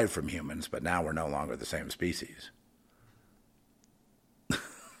derived from humans, but now we're no longer the same species.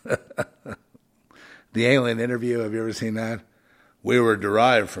 The alien interview, have you ever seen that? We were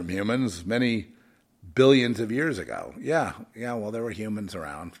derived from humans many billions of years ago. Yeah, well, there were humans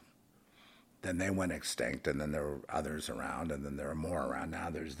around. Then they went extinct, and then there were others around, and then there are more around. Now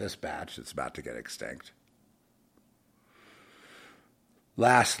there's this batch that's about to get extinct.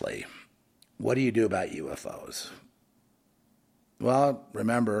 Lastly, what do you do about UFOs? Well,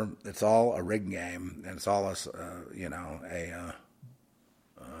 remember, it's all a rigged game, and it's all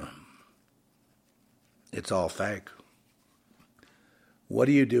it's all fake. What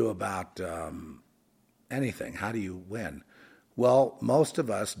do you do about anything? How do you win? Well, most of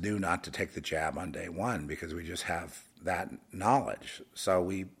us knew not to take the jab on day one because we just have that knowledge. So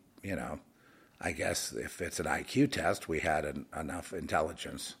we, I guess if it's an IQ test, we had enough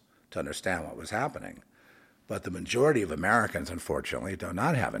intelligence to understand what was happening. But the majority of Americans, unfortunately, do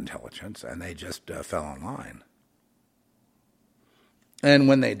not have intelligence, and they just fell in line. And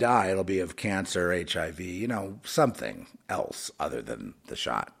when they die, it'll be of cancer, HIV, something else other than the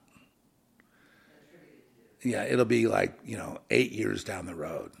shot. Yeah, it'll be like, 8 years down the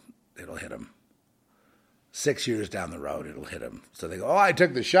road, it'll hit them. 6 years down the road, it'll hit them. So they go, oh, I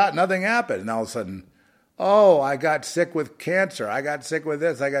took the shot, nothing happened. And all of a sudden, oh, I got sick with cancer. I got sick with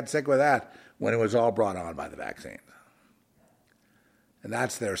this. I got sick with that. When it was all brought on by the vaccine. And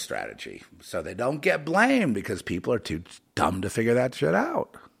that's their strategy. So they don't get blamed because people are too dumb to figure that shit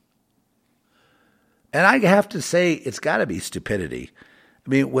out. And I have to say, it's got to be stupidity. I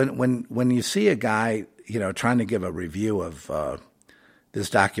mean, when you see a guy, trying to give a review of this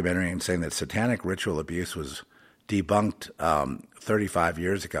documentary and saying that satanic ritual abuse was debunked 35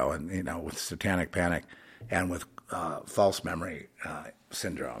 years ago, and with satanic panic and with false memory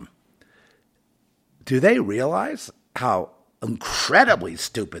syndrome, do they realize how incredibly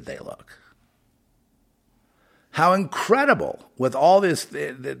stupid they look? How incredible, with all this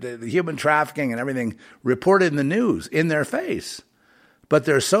the human trafficking and everything reported in the news in their face, but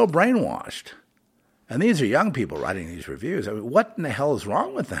they're so brainwashed. And these are young people writing these reviews. I mean, what in the hell is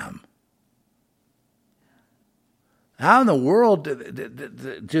wrong with them? How in the world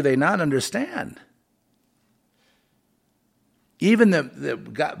do they not understand? Even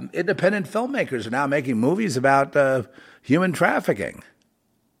the independent filmmakers are now making movies about human trafficking.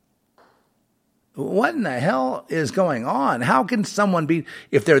 What in the hell is going on? How can someone be,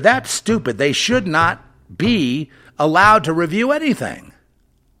 if they're that stupid, they should not be allowed to review anything.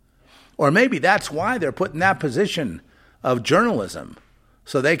 Or maybe that's why they're put in that position of journalism,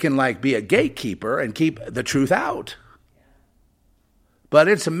 so they can be a gatekeeper and keep the truth out. But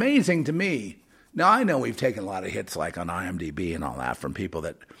it's amazing to me. Now, I know we've taken a lot of hits on IMDb and all that from people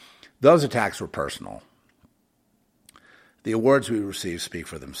that those attacks were personal. The awards we receive speak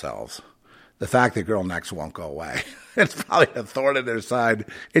for themselves. The fact that Girl Next won't go away, it's probably a thorn in their side.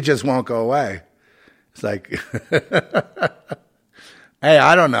 It just won't go away. It's like, hey,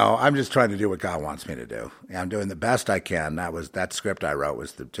 I don't know. I'm just trying to do what God wants me to do. I'm doing the best I can. That script I wrote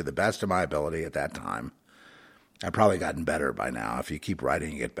was to the best of my ability at that time. I've probably gotten better by now. If you keep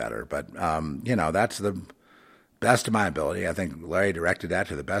writing, you get better. But, that's the best of my ability. I think Larry directed that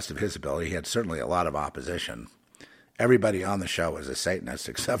to the best of his ability. He had certainly a lot of opposition. Everybody on the show was a Satanist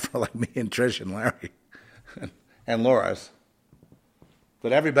except for me and Trish and Larry and Laura's.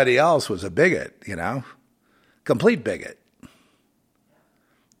 But everybody else was a bigot, complete bigot.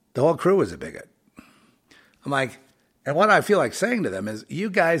 The whole crew was a bigot. I'm like, and what I feel like saying to them is,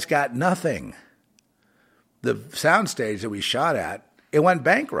 you guys got nothing. The soundstage that we shot at, it went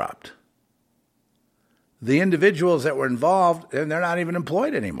bankrupt. The individuals that were involved, and they're not even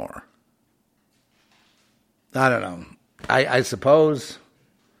employed anymore. I don't know. I suppose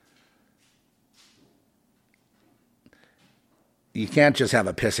you can't just have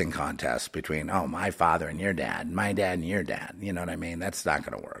a pissing contest between, my father and your dad, my dad and your dad. You know what I mean? That's not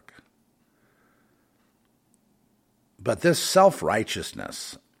going to work. But this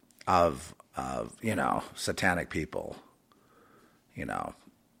self-righteousness of satanic people,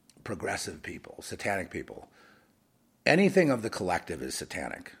 progressive people, satanic people. Anything of the collective is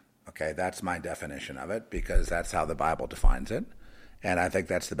satanic. Okay, that's my definition of it because that's how the Bible defines it. And I think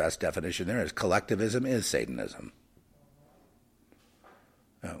that's the best definition there is. Collectivism is Satanism.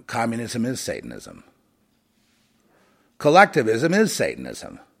 Communism is Satanism. Collectivism is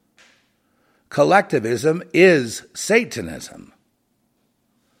Satanism. Collectivism is Satanism.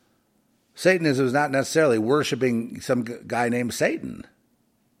 Satanism is not necessarily worshiping some guy named Satan.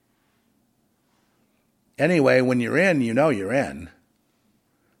 Anyway, when you're in, you know you're in.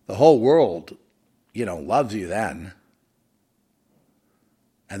 The whole world, loves you then.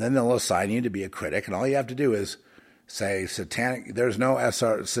 And then they'll assign you to be a critic, and all you have to do is say satanic. There's no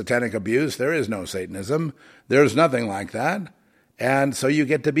satanic abuse. There is no Satanism. There's nothing like that. And so you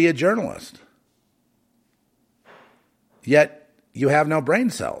get to be a journalist. Yet you have no brain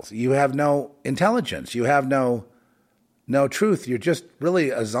cells. You have no intelligence. You have no truth. You're just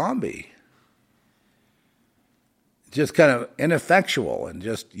really a zombie. Just kind of ineffectual and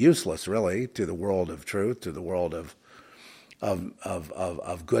just useless, really, to the world of truth, to the world of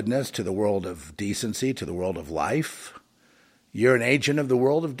goodness, to the world of decency, to the world of life. You're an agent of the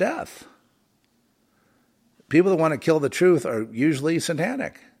world of death. People that want to kill the truth are usually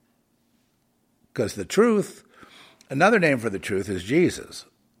satanic. Because the truth, another name for the truth is Jesus.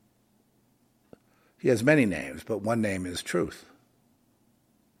 He has many names, but one name is truth.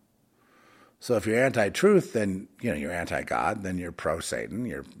 So if you're anti-truth, then you're anti-God, then you're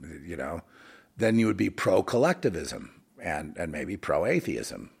pro-Satan, then you would be pro-collectivism and maybe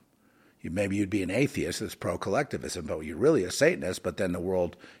pro-atheism. Maybe you'd be an atheist that's pro-collectivism, but you're really a Satanist, but then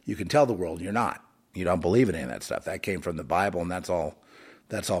you can tell the world you're not. You don't believe in any of that stuff. That came from the Bible, and that's all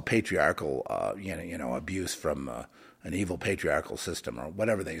patriarchal, abuse from an evil patriarchal system or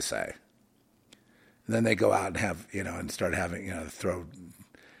whatever they say. And then they go out and have, and start having, throw.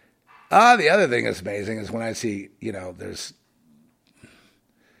 The other thing that's amazing is when I see,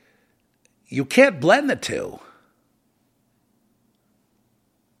 you can't blend the two.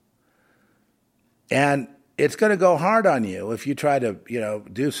 And it's going to go hard on you if you try to,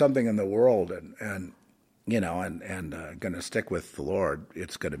 do something in the world and going to stick with the Lord.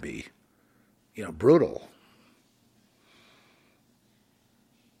 It's going to be, brutal.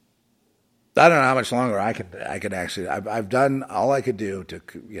 I don't know how much longer I could actually. I've done all I could do to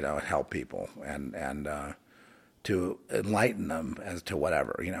help people and to enlighten them as to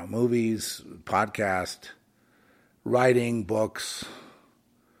whatever movies, podcast, writing, books,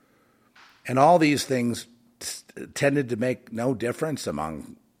 and all these things tended to make no difference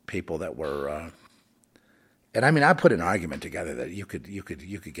among people that were. And I mean, I put an argument together that you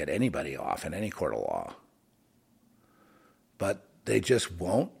could get anybody off in any court of law, but they just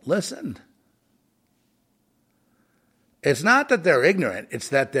won't listen. It's not that they're ignorant, it's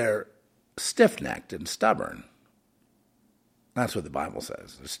that they're stiff-necked and stubborn. That's what the Bible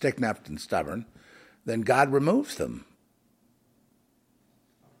says. They're stiff-necked and stubborn, then God removes them.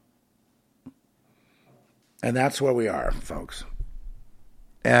 And that's where we are, folks.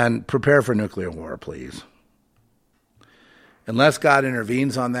 And prepare for nuclear war, please. Unless God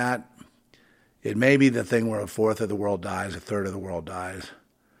intervenes on that, it may be the thing where a fourth of the world dies, a third of the world dies.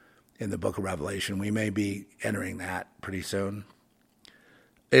 In the book of Revelation, we may be entering that pretty soon.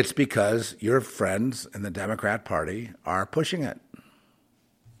 It's because your friends in the Democrat Party are pushing it.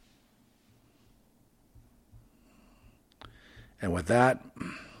 And with that,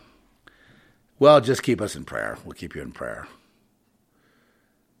 well, just keep us in prayer. We'll keep you in prayer.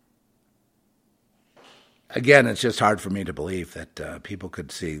 Again, it's just hard for me to believe that people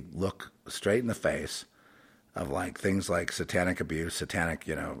could look straight in the face of things like satanic abuse, satanic,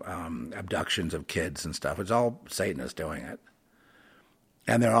 abductions of kids and stuff. It's all Satanists doing it.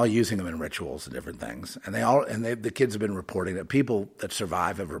 And they're all using them in rituals and different things. And the kids have been reporting that. People that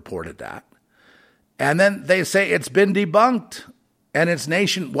survive have reported that. And then they say it's been debunked. And it's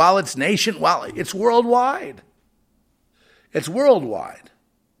worldwide. It's worldwide.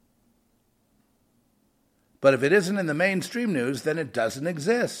 But if it isn't in the mainstream news, then it doesn't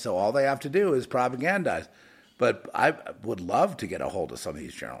exist. So all they have to do is propagandize. But I would love to get a hold of some of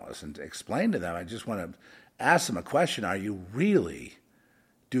these journalists and to explain to them. I just want to ask them a question.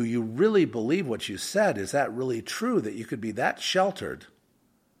 Do you really believe what you said? Is that really true that you could be that sheltered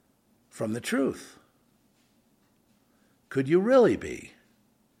from the truth? Could you really be?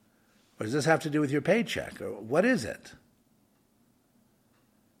 Or does this have to do with your paycheck? Or what is it?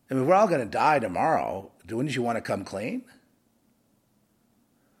 I mean, we're all going to die tomorrow. Wouldn't you want to come clean?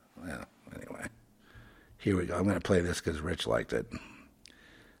 Well, anyway. Here we go. I'm going to play this because Rich liked it.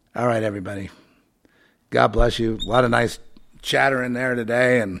 All right, everybody. God bless you. A lot of nice chatter in there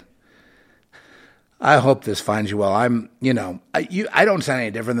today, and I hope this finds you well. I don't sound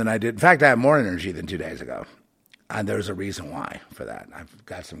any different than I did. In fact, I have more energy than 2 days ago. And there's a reason why for that. I've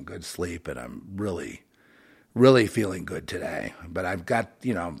got some good sleep, and I'm really, really feeling good today. But I've got,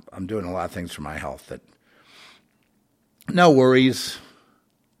 I'm doing a lot of things for my health that, no worries.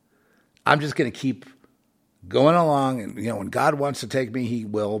 I'm just going to keep going along. And, when God wants to take me, he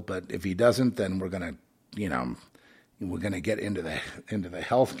will. But if he doesn't, then we're going to get into the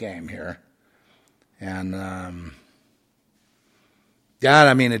health game here. And, God,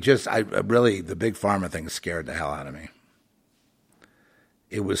 I mean, the big pharma thing scared the hell out of me.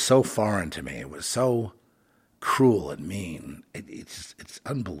 It was so foreign to me. It was so cruel and mean. It's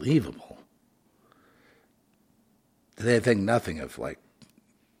unbelievable. They think nothing of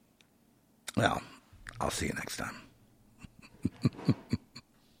well, I'll see you next time.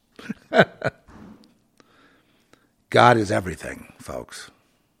 God is everything, folks.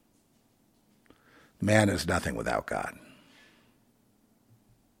 Man is nothing without God.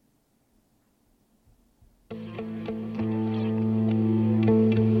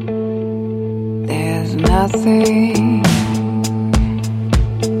 There's nothing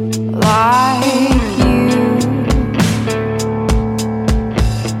like you,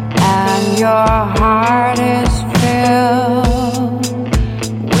 and your heart is filled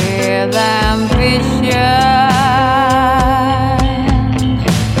with ambition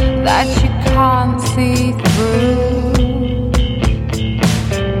that you can't see through.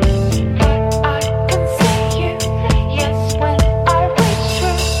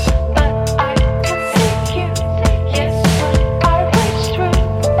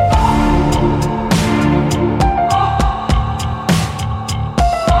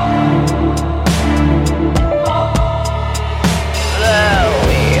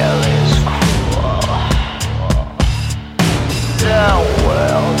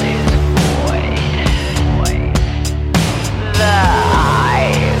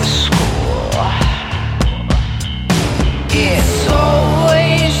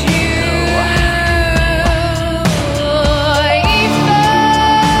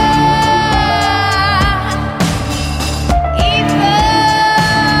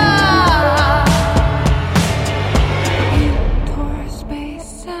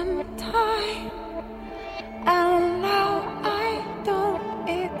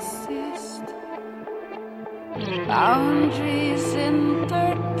 Boundaries